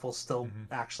the stuff will still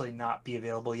actually not be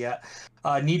available yet.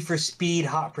 Need for Speed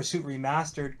Hot Pursuit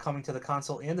Remastered coming to the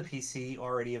console and the PC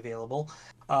already available.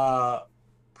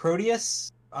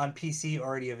 Proteus on PC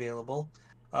already available.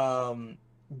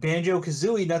 Banjo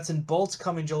Kazooie Nuts and Bolts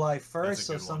coming July 1st,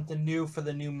 so something new for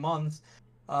the new month.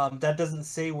 That doesn't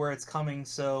say where it's coming,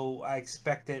 so I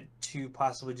expect it to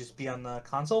possibly just be on the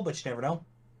console, but you never know.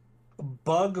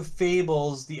 Bug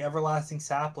Fables: The Everlasting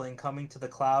Sapling coming to the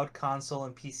cloud, console,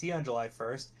 and PC on July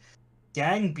 1st.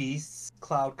 Gang Beasts,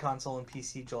 cloud, console, and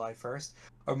PC July 1st.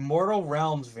 Immortal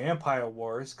Realms Vampire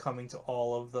Wars coming to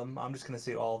all of them. I'm just going to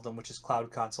say all of them, which is cloud,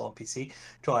 console, and PC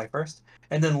July 1st.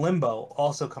 And then Limbo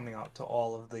also coming out to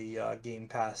all of the Game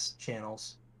Pass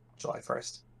channels July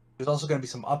 1st. There's also going to be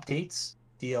some updates,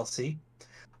 DLC.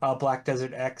 Black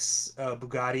Desert X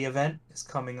Bugatti event is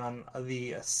coming on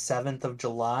the 7th of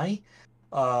July,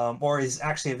 or is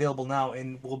actually available now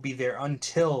and will be there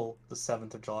until the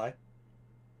 7th of July.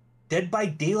 Dead by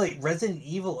Daylight Resident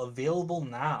Evil available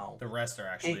now. The rest are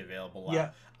actually available. Yeah,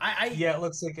 yeah, it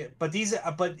looks like it. But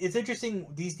it's interesting.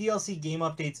 These DLC game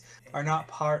updates are not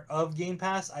part of Game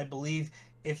Pass. I believe,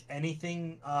 if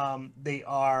anything, they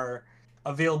are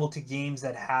available to games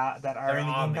that are in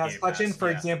the Game Pass collection. For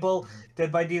example,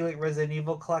 Dead by Daylight Resident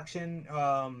Evil collection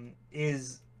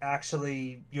is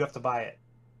actually you have to buy it.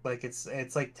 Like it's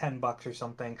like $10 or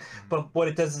something. But what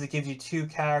it does is it gives you 2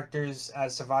 characters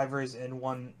as survivors and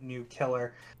 1 new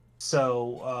killer.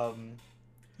 So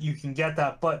you can get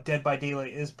that, but Dead by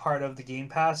Daylight is part of the Game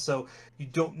Pass, so you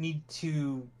don't need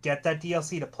to get that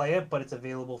DLC to play it, but it's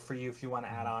available for you if you want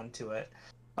to add on to it.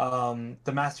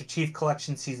 The Master Chief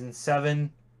Collection Season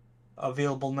 7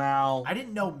 available now. I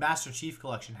didn't know Master Chief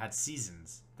Collection had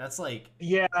seasons. That's like...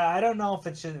 Yeah, I don't know if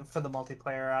it's for the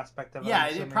multiplayer aspect of it. Yeah,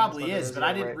 it probably is, but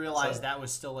I didn't realize that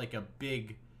was still like a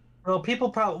big... Well,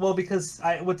 because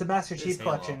with the Master Chief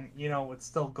Collection, you know, it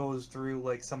still goes through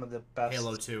like some of the best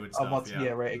Halo 2 and stuff. Yeah,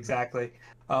 right, exactly.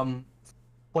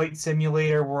 Flight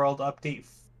Simulator World Update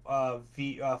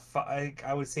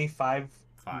I would say 5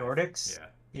 Nordics.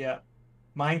 Yeah.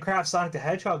 Minecraft Sonic the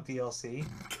Hedgehog DLC.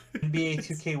 NBA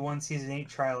 2K1 Season 8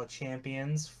 Trial of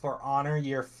Champions. For Honor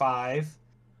Year 5.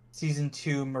 Season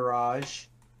 2 Mirage.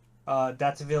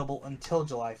 That's available until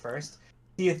July 1st.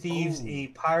 Sea of Thieves: A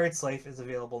Pirate's Life is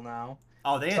available now.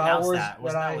 Oh, they announced that.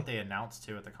 Wasn't that what they announced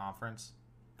too at the conference?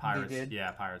 Pirates.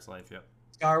 Yeah, Pirate's Life. Yep.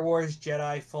 Star Wars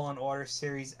Jedi Fallen Order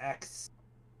Series XS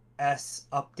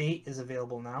update is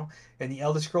available now, and the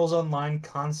Elder Scrolls Online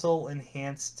console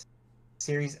enhanced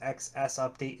Series XS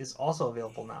update is also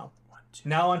available now.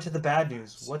 Now onto the bad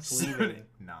news. What's leaving?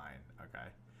 9. Okay.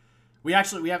 We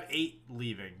have 8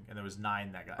 leaving, and there was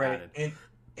 9 that got added.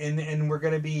 And they're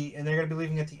gonna be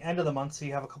leaving at the end of the month, so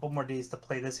you have a couple more days to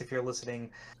play this if you're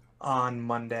listening on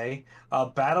Monday.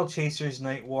 Battle Chasers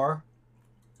Night War,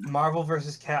 Marvel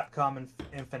vs. Capcom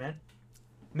Infinite,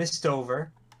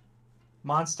 Mistover,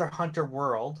 Monster Hunter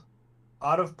World,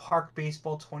 Out of Park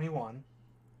Baseball 21,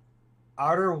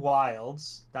 Outer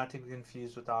Wilds, not to be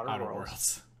confused with Outer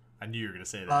Worlds. I knew you were gonna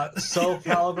say that. Soul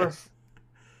Calibur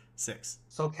 6.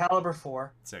 Soul Calibur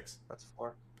 4. 6. That's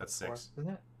 4. That's 6. 4,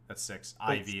 isn't it? That's 6.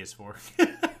 IV is 4.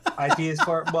 IV is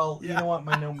 4. Well, you know what?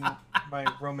 My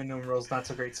Roman numeral's not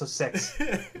so great. So 6.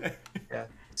 Yeah,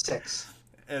 6.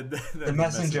 And the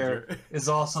Messenger is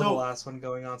also the last one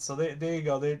going on. So there you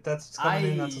go. That's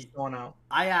coming in. That's what's going out.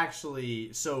 I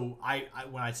actually, I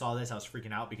when I saw this, I was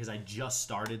freaking out because I just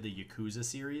started the Yakuza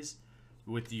series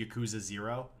with the Yakuza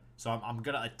 0. So I'm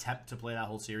gonna attempt to play that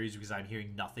whole series because I'm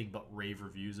hearing nothing but rave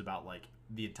reviews about like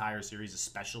the entire series,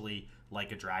 especially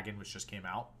Like a Dragon, which just came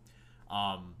out.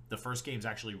 The first game's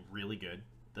actually really good.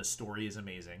 The story is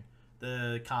amazing.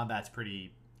 The combat's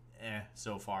pretty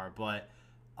so far, but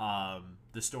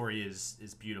the story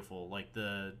is beautiful. Like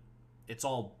it's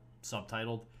all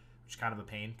subtitled, which is kind of a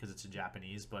pain because it's in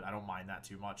Japanese, but I don't mind that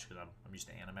too much because I'm used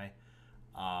to anime.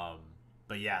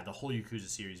 But yeah, the whole Yakuza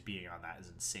series being on that is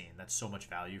insane. That's so much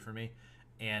value for me.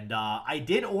 And I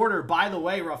did order, by the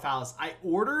way, Rough House, I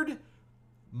ordered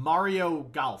Mario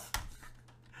Golf.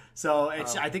 So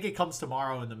I think it comes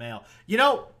tomorrow in the mail. You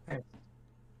know,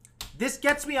 this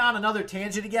gets me on another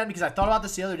tangent again because I thought about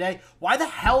this the other day. Why the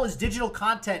hell is digital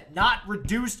content not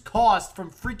reduced cost from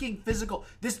freaking physical?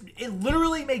 It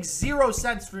literally makes 0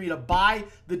 sense for me to buy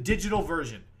the digital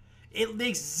version. It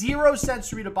makes 0 sense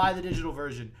for me to buy the digital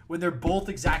version when they're both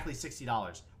exactly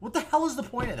 $60. What the hell is the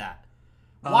point of that?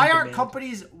 Why aren't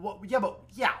companies...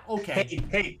 okay.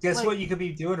 Hey, guess what you could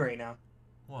be doing right now?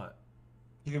 What?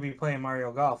 You could be playing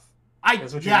Mario Golf.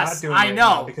 That's what you're not doing right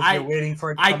now because you're waiting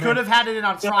for it to I come could in. have had it in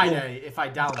on Friday if I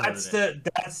downloaded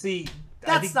it.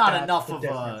 That's not enough of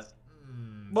a...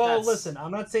 Well, listen,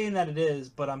 I'm not saying that it is,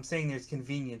 but I'm saying there's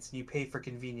convenience, and you pay for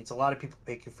convenience. A lot of people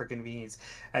pay for convenience.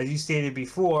 As you stated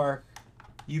before,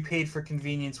 you paid for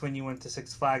convenience when you went to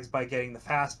Six Flags by getting the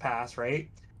Fast Pass, right?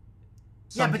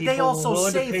 Yeah, but they also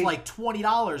save like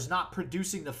 $20 not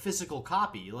producing the physical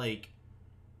copy. Like,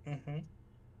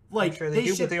 like sure they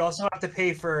do, but they also have to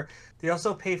pay for. They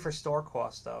also pay for store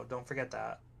costs, though. Don't forget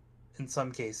that. In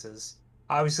some cases.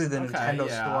 Obviously, the Nintendo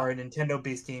store and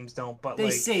Nintendo-based games don't, but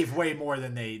they save way more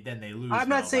than they lose. I'm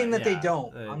not saying that they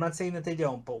don't. I'm not saying that they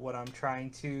don't, but what I'm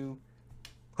trying to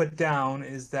put down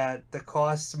is that the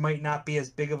costs might not be as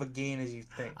big of a gain as you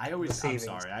think. I'm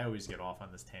sorry. I always get off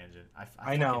on this tangent.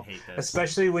 I know, hate this.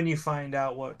 Especially when you find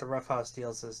out what the Rough House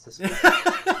deals is this week.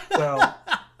 So,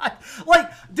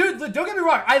 like, dude, don't get me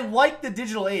wrong. I like the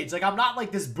digital age. Like, I'm not like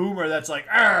this boomer that's like,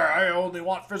 I only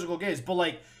want physical games, but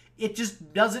like, it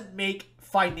just doesn't make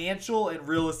financial and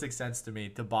realistic sense to me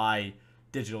to buy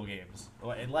digital games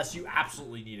unless you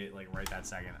absolutely need it like right that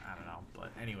second. I don't know,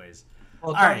 but anyways.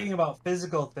 Well, talking about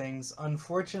physical things,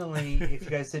 unfortunately, if you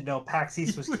guys didn't know, PAX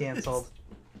East was canceled.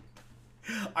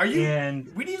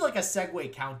 We need like a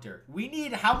segue counter. We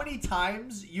need how many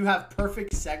times you have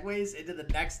perfect segues into the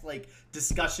next like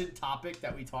discussion topic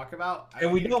that we talk about.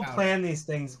 And we don't plan these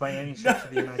things by any stretch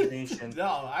of the imagination.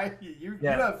 No, you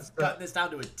have gotten this down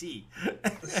to a T.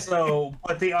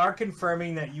 But they are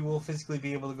confirming that you will physically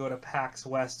be able to go to PAX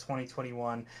West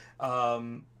 2021.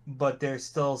 But there's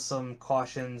still some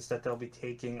cautions that they'll be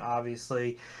taking,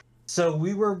 obviously. So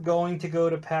we were going to go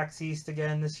to PAX East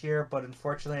again this year, but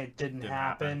unfortunately it didn't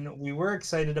happen. We were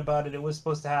excited about it. It was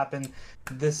supposed to happen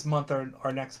this month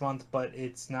or next month, but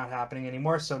it's not happening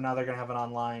anymore. So now they're going to have an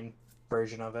online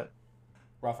version of it.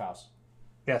 Rough House.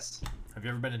 Yes. Have you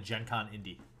ever been to Gen Con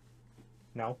Indy?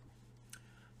 No.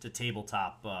 It's a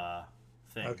tabletop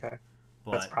thing. Okay.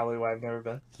 But, that's probably why I've never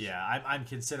been. Yeah, I'm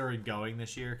considering going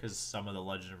this year because some of the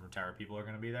Legend of Runeterra people are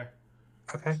going to be there.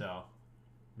 Okay. So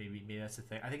maybe that's the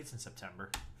thing. I think it's in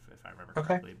September, if I remember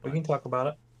correctly. Okay, we can talk about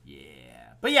it.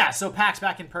 Yeah. But yeah, so PAX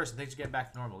back in person. Things are getting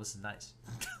back to normal. This is nice.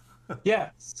 Yeah,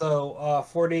 so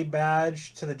 4-day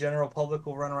badge to the general public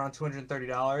will run around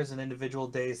 $230, and individual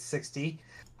days $60.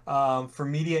 For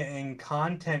media and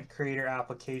content creator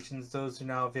applications, those are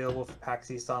now available for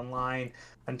PAX East Online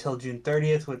until June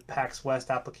 30th, with PAX West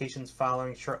applications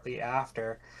following shortly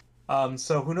after.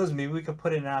 So who knows, maybe we could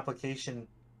put in an application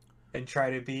and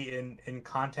try to be in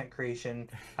content creation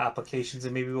applications,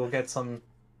 and maybe we'll get some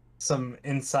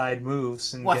inside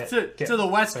moves. And to the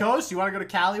West Coast? You want to go to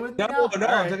Cali with me? No,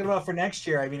 I'm talking about for next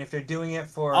year. I mean, if they're doing it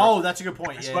for that's a good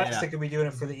point. West, they could be doing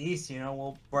it for the East. You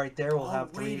know, we'll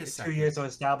have 2 years of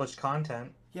established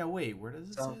content. Yeah, wait, where does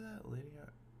it say that? Leading up?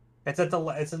 It's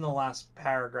in the last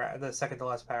paragraph, the second to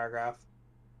last paragraph.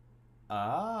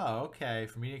 Oh, okay.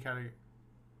 For media category,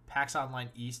 PAX Online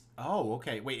East. Oh,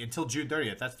 okay. Wait, until June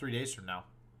 30th. That's 3 days from now.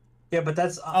 Yeah, but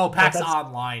that's PAX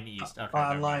Online East. Okay,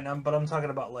 online. But I'm talking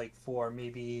about like for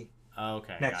maybe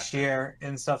next year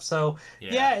and stuff. So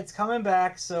yeah, it's coming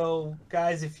back. So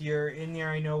guys, if you're in there,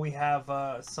 I know we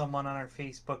have someone on our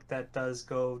Facebook that does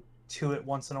go to it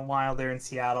once in a while. They're in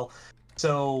Seattle,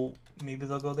 so maybe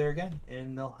they'll go there again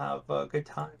and they'll have a good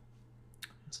time.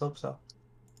 Let's hope so.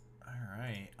 All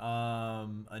right.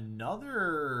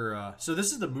 Another. So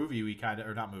this is the movie we kind of,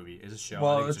 or not movie, is a show.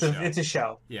 Well, it's a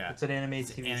show. Yeah, it's an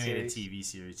animated TV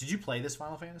series. Did you play this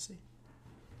Final Fantasy?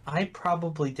 I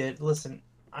probably did. Listen,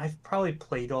 I've probably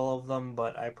played all of them,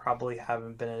 but I probably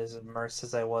haven't been as immersed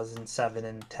as I was in 7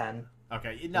 and 10.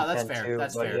 Okay, no, that's fair. Too,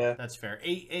 that's fair. Yeah. That's fair.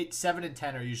 7, and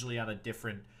 10 are usually on a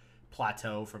different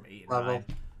plateau from 8 and level.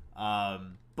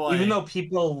 9. But even though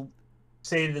people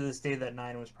say to this day that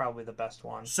 9 was probably the best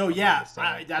one. So yeah,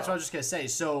 that's what I was just gonna say.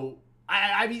 So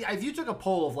I mean, if you took a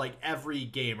poll of like every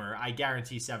gamer, I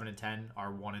guarantee 7 and 10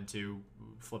 are 1 and 2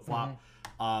 flip flop.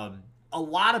 A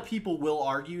lot of people will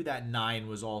argue that 9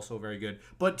 was also very good,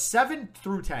 but 7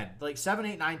 through 10, like 7,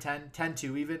 8, 9, 10, 10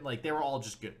 2 even, like they were all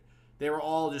just good. They were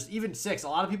all just, even 6. A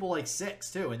lot of people like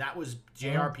 6 too, and that was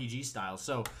JRPG style.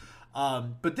 So,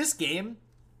 but this game,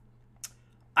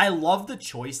 I love the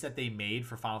choice that they made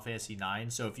for Final Fantasy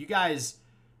 9. So if you guys,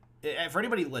 for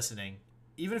anybody listening,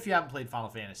 even if you haven't played Final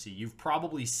Fantasy, you've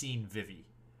probably seen Vivi.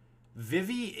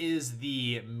 Vivi is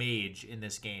the mage in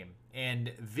this game,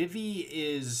 and Vivi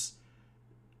is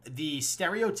the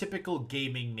stereotypical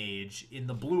gaming mage in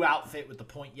the blue outfit with the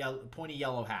pointy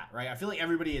yellow hat, right? I feel like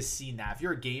everybody has seen that. If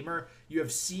you're a gamer, you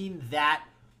have seen that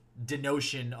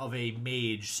denotion of a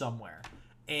mage somewhere.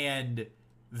 And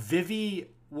Vivi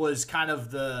was kind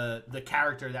of the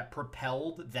character that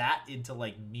propelled that into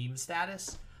like meme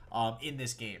status in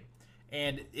this game.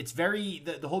 And it's very,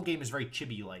 the whole game is very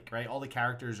chibi-like, right? All the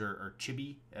characters are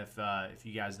chibi. If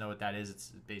you guys know what that is,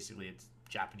 it's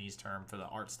Japanese term for the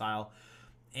art style.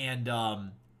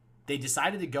 And they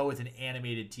decided to go with an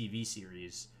animated TV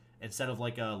series instead of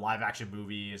like a live action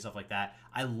movie and stuff like that.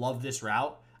 I love this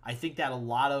route. I think that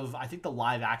I think the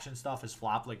live action stuff has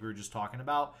flopped, like we were just talking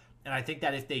about. And I think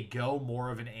that if they go more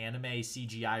of an anime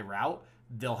CGI route,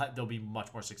 they'll be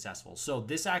much more successful. So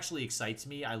this actually excites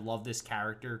me. I love this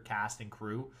character cast and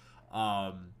crew.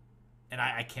 And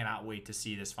I cannot wait to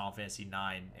see this Final Fantasy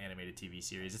IX animated TV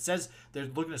series. It says they're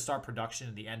looking to start production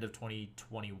at the end of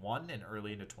 2021 and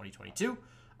early into 2022.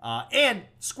 And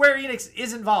Square Enix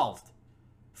is involved.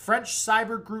 French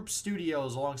Cyber Group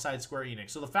Studios alongside Square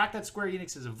Enix. So the fact that Square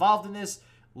Enix is involved in this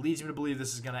leads me to believe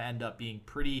this is going to end up being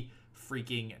pretty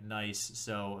freaking nice.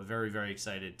 So very, very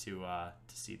excited to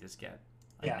see this get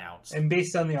announced. And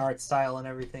based on the art style and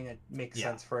everything, it makes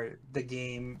sense for the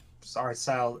game. Art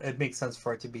style, it makes sense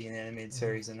for it to be an animated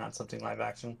series and not something live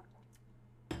action.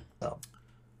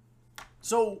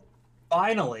 So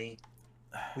finally,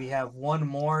 we have one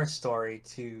more story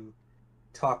to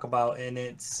talk about, and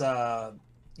it's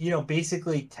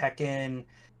basically Tekken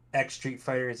X Street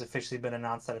Fighter has officially been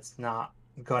announced that it's not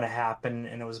going to happen,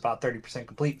 and it was about 30%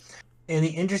 complete. And the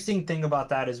interesting thing about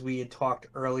that is we had talked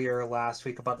earlier last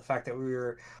week about the fact that we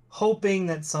were hoping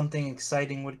that something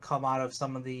exciting would come out of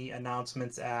some of the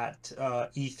announcements at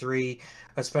E3,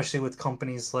 especially with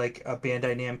companies like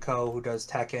Bandai Namco, who does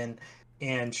Tekken,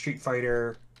 and Street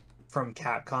Fighter from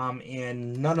Capcom,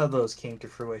 and none of those came to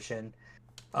fruition.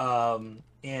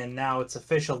 And now it's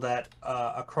official that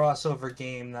a crossover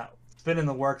game that's been in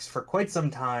the works for quite some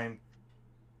time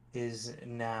is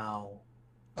now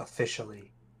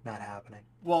officially not happening.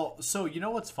 Well, so you know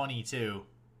what's funny too?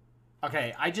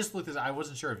 Okay, I just looked this. I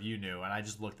wasn't sure if you knew, and I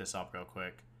just looked this up real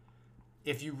quick.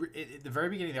 If you at the very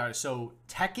beginning of the article, so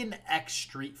Tekken X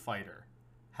Street Fighter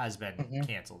has been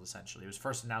canceled. Essentially, it was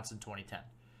first announced in 2010,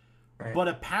 right. But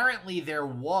apparently there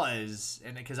was,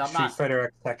 and because Street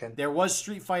Fighter X Tekken, there was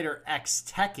Street Fighter X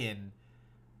Tekken,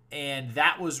 and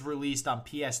that was released on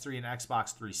PS3 and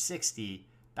Xbox 360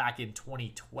 back in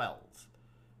 2012.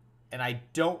 And I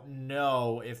don't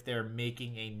know if they're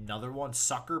making another one.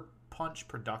 Sucker Punch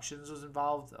Productions was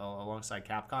involved alongside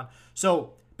Capcom.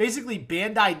 So basically,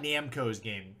 Bandai Namco's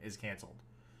game is canceled.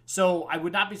 So I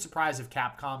would not be surprised if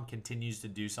Capcom continues to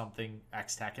do something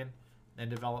X Tekken and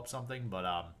develop something. But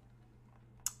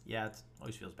yeah, it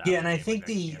always feels bad. Yeah, and I think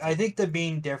the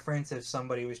main difference, if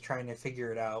somebody was trying to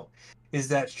figure it out, is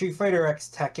that Street Fighter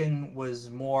X Tekken was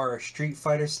more Street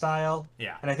Fighter style.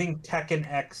 Yeah, and I think Tekken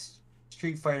X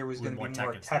Street Fighter was going to be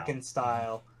more Tekken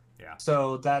style. Yeah.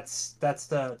 So that's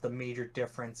the major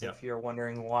difference. If you're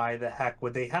wondering why the heck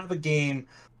would they have a game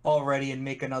already and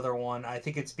make another one, I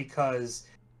think it's because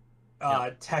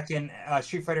Tekken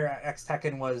Street Fighter X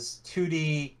Tekken was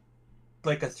 2D,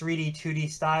 like a 3D 2D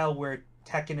style, where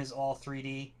Tekken is all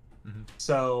 3D.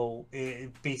 So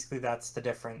basically that's the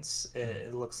difference.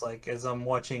 It looks like, as I'm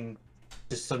watching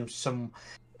just some.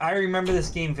 I remember this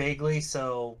game vaguely,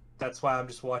 so that's why I'm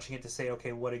just watching it to say,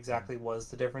 okay, what exactly was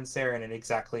the difference there? And it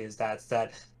exactly is that. It's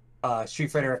that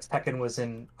Street Fighter X Tekken was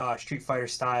in Street Fighter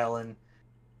style, and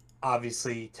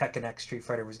obviously Tekken X Street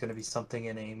Fighter was going to be something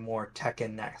in a more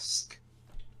Tekken-esque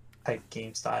type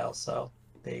game style. So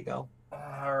there you go.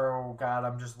 Oh God,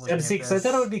 I'm just looking. And see, because I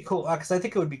thought it would be cool. Because I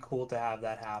think it would be cool to have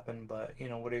that happen. But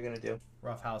what are you gonna do?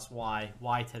 Roughhouse, why?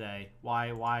 Why today?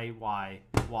 Why? Why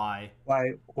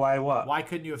what? Why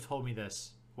couldn't you have told me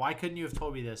this? Why couldn't you have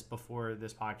told me this before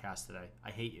this podcast today?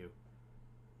 I hate you.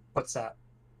 What's that?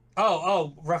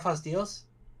 Oh, Roughhouse Deals?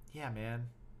 Yeah, man.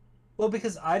 Well,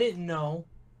 because I didn't know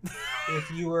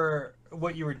if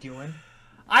what you were doing.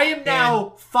 I am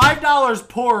now $5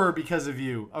 poorer because of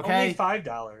you. Okay, only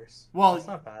 $5. Well, that's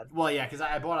not bad. Well, yeah, because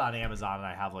I bought it on Amazon and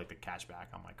I have like the cashback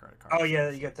on my credit card. Oh yeah,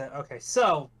 you get that. Okay,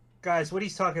 so guys, what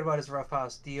he's talking about is Rough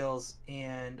House deals,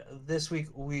 and this week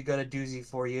we got a doozy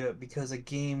for you because a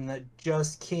game that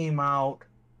just came out.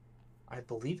 I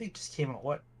believe it just came out.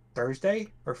 What, Thursday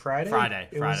or Friday? Friday.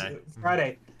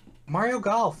 Friday. Mario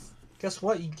Golf. Guess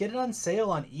what? You get it on sale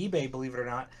on eBay. Believe it or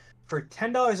not, for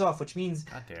 $10 off, which means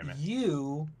God damn it.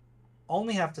 you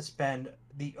only have to spend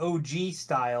the OG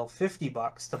style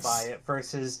 $50 to buy it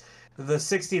versus the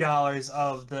 $60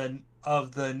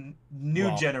 of the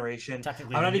new generation.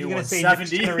 Technically, I'm not even going to say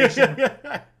next 70. generation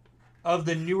of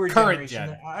the newer Current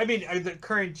generation. gen. I mean, the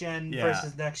current gen Yeah.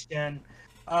 versus next gen.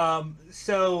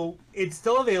 So it's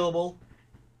still available.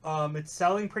 It's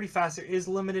selling pretty fast. There is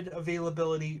limited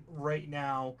availability right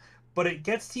now, but it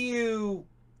gets to you.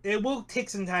 It will take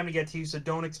some time to get to you, so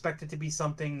don't expect it to be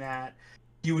something that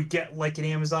you would get like at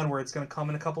Amazon where it's going to come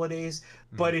in a couple of days.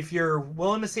 But if you're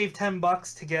willing to save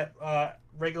 $10 to get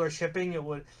regular shipping, it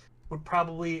would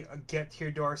probably get to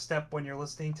your doorstep when you're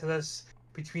listening to this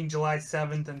between July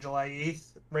 7th and July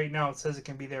 8th. Right now it says it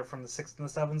can be there from the 6th and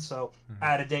the 7th, so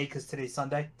add a day because today's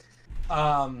Sunday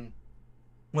when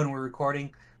we're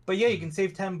recording. But yeah, you can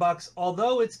save $10.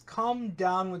 Although it's come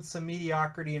down with some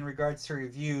mediocrity in regards to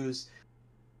reviews,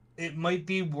 it might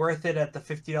be worth it at the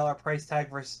 $50 price tag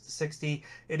versus the $60.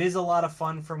 It is a lot of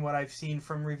fun from what I've seen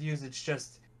from reviews. It's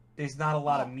just there's not a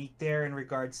lot of meat there in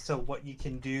regards to what you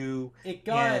can do.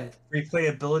 And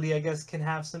replayability, I guess, can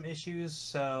have some issues.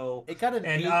 So it got an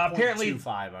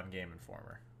 8.25 on Game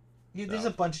Informer. Yeah, there's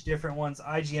a bunch of different ones.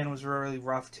 IGN was really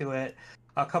rough to it.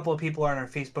 A couple of people on our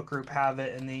Facebook group have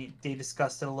it, and they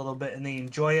discussed it a little bit, and they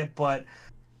enjoy it. But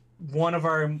one of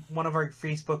our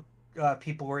Facebook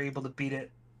people were able to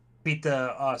beat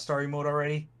the story mode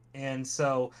already, and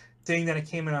so saying that it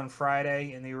came in on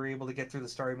Friday and they were able to get through the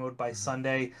story mode by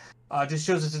Sunday, just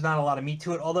shows that there's not a lot of meat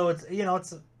to it. Although it's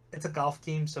it's a golf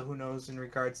game, so who knows in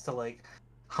regards to like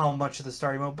how much of the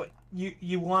story mode. But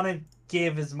you want to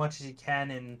give as much as you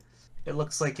can, and it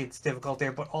looks like it's difficult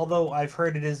there. But although I've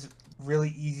heard it is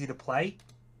really easy to play,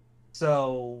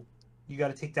 so you got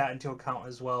to take that into account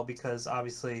as well, because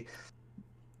obviously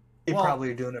they probably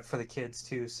are doing it for the kids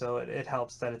too, so it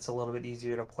helps that it's a little bit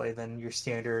easier to play than your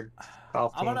standard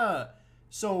golf game.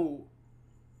 So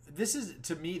this is,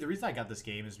 to me, the reason I got this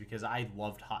game is because I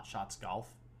loved Hot Shots Golf.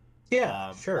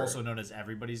 Yeah, sure. Also known as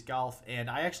Everybody's Golf, and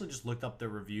I actually just looked up the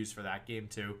reviews for that game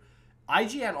too.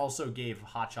 IGN also gave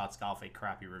Hot Shots Golf a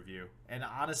crappy review, and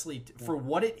honestly, for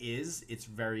what it is, it's a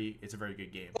very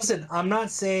good game. Listen, I'm not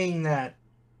saying that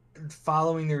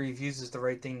following the reviews is the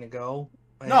right thing to go.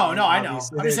 No, I know.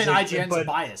 I'm just saying IGN's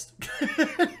biased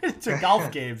to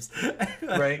golf games.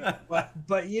 Right.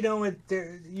 But you know,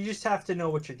 you just have to know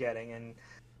what you're getting, and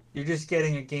you're just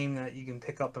getting a game that you can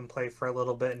pick up and play for a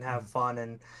little bit and have fun.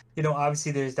 And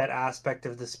obviously there's that aspect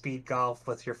of the speed golf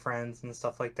with your friends and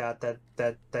stuff like that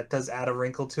does add a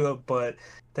wrinkle to it, but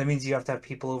that means you have to have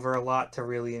people over a lot to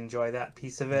really enjoy that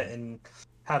piece of it and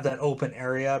have that open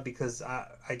area, because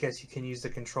I guess you can use the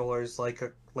controllers like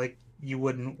you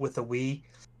wouldn't with a Wii.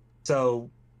 So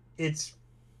it's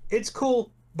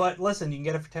cool, but listen, you can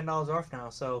get it for $10 off now,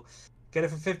 so get it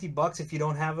for $50 if you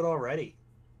don't have it already.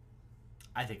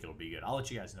 I think it'll be good. I'll let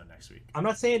you guys know next week. I'm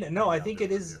not saying no. I think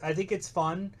it is. I think it's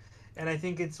fun, and I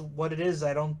think it's what it is.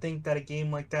 I don't think that a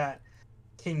game like that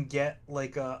can get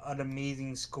like an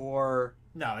amazing score.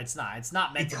 No, it's not. It's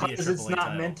not meant to be a because it's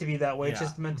not meant to be that way. Yeah. It's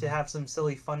just meant to have some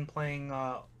silly fun playing.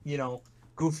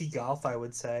 Goofy golf, I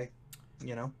would say.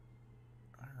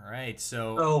 All right,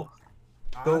 so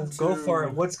go for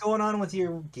it. What's going on with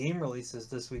your game releases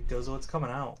this week, Dozo? What's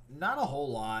coming out? Not a whole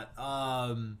lot.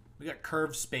 We got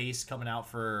Curved Space coming out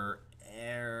for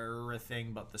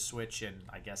everything but the Switch and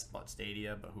I guess about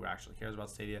Stadia, but who actually cares about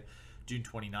Stadia? June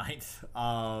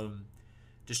 29th.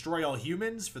 Destroy All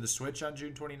Humans for the Switch on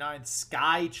June 29th.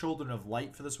 Sky Children of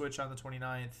Light for the Switch on the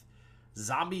 29th.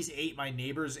 Zombies Ate My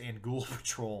Neighbors and Ghoul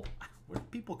Patrol. Where do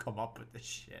people come up with this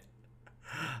shit?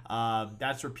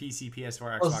 That's for PC,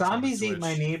 PS4, Xbox. Well, Zombies Ate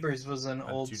My Neighbors was an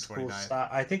old school style.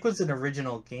 I think it was an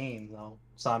original game though.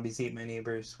 Zombies Ate My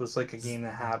Neighbors was like a game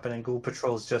that happened, and Ghoul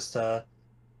Patrol is just a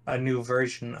new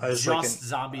version.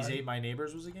 Zombies Ate My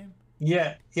Neighbors was a game.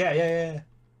 Yeah.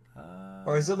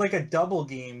 Or is it like a double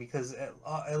game, because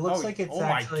it looks like it's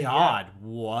actually. Oh my god! Yeah.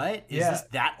 What is this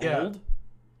that old?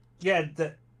 Yeah.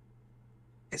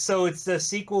 So it's the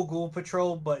sequel, Ghoul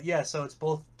Patrol, but yeah, so it's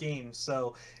both games.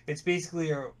 So it's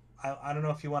basically I don't know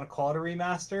if you want to call it a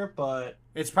remaster, but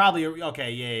it's probably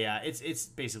okay. Yeah. It's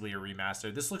basically a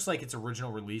remaster. This looks like its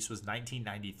original release was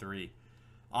 1993.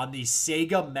 on the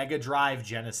Sega Mega Drive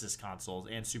Genesis consoles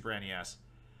and Super NES.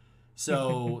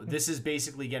 So this is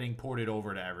basically getting ported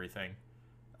over to everything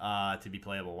to be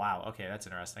playable. Wow. Okay, that's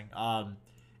interesting.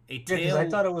 Because I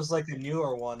thought it was like a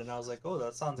newer one, and I was like, oh,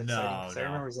 that sounds exciting. Because No. I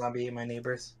remember Zombie Ate My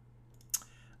Neighbors.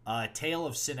 Tale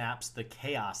of Synapse: The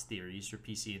Chaos Theories for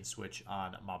PC and Switch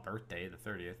on my birthday, the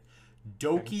 30th.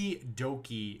 Doki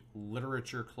Doki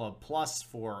Literature Club Plus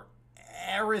for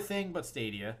everything but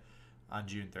Stadia on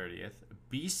June 30th.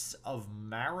 Beasts of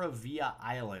Maravilla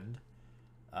Island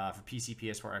for PC,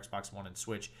 PS4, Xbox One, and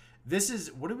Switch. This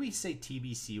is, what did we say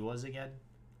TBC was again?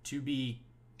 To be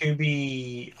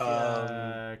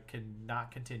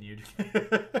not continued.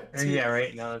 Yeah,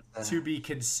 right. No, to be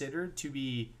considered, to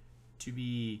be.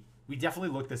 We definitely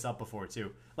looked this up before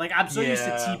too. Like, I'm so used to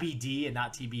TBD and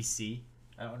not TBC.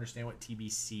 I don't understand what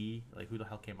TBC, like, who the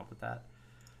hell came up with that?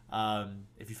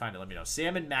 If you find it, let me know.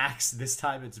 Sam & Max, this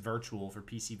time it's virtual for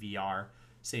PC VR.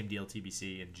 Same deal,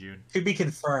 TBC in June. To be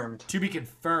confirmed. To be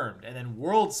confirmed. And then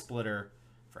World Splitter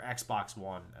for Xbox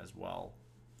One as well.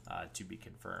 To be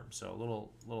confirmed. So a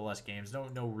little less games.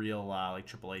 No real like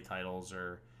AAA titles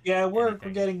or we're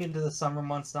getting into the summer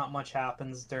months. Not much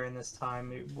happens during this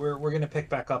time. We're gonna pick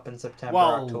back up in September,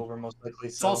 October most likely.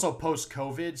 It's also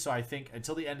post-COVID, so I think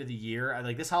until the end of the year,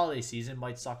 like this holiday season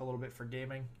might suck a little bit for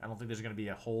gaming. I don't think there's gonna be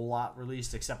a whole lot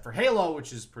released except for Halo,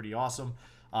 which is pretty awesome.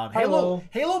 Halo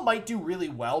might do really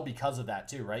well because of that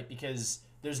too, right? Because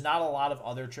there's not a lot of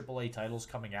other AAA titles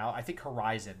coming out. I think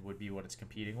Horizon would be what it's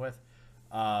competing with.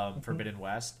 Forbidden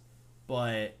West,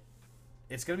 but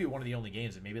it's going to be one of the only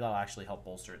games, and maybe that'll actually help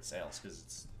bolster its sales because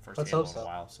it's the first Halo in a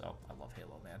while. So I love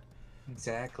Halo, man.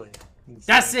 Exactly.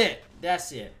 That's it.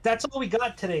 That's all we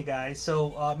got today, guys.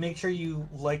 So make sure you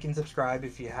like and subscribe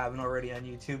if you haven't already on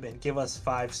YouTube, and give us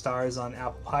 5 stars on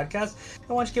Apple Podcasts. And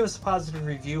why don't you give us a positive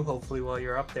review, hopefully, while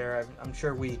you're up there. I'm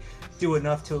sure we do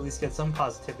enough to at least get some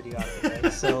positivity out of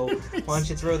it. So why don't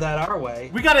you throw that our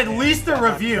way? We got at least a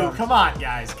review. Come on,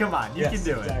 guys. Come on. You can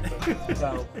do it.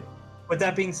 So with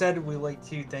that being said, we'd like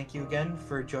to thank you again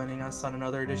for joining us on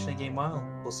another edition of Game While.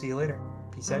 We'll see you later.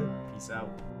 Peace out. Peace out.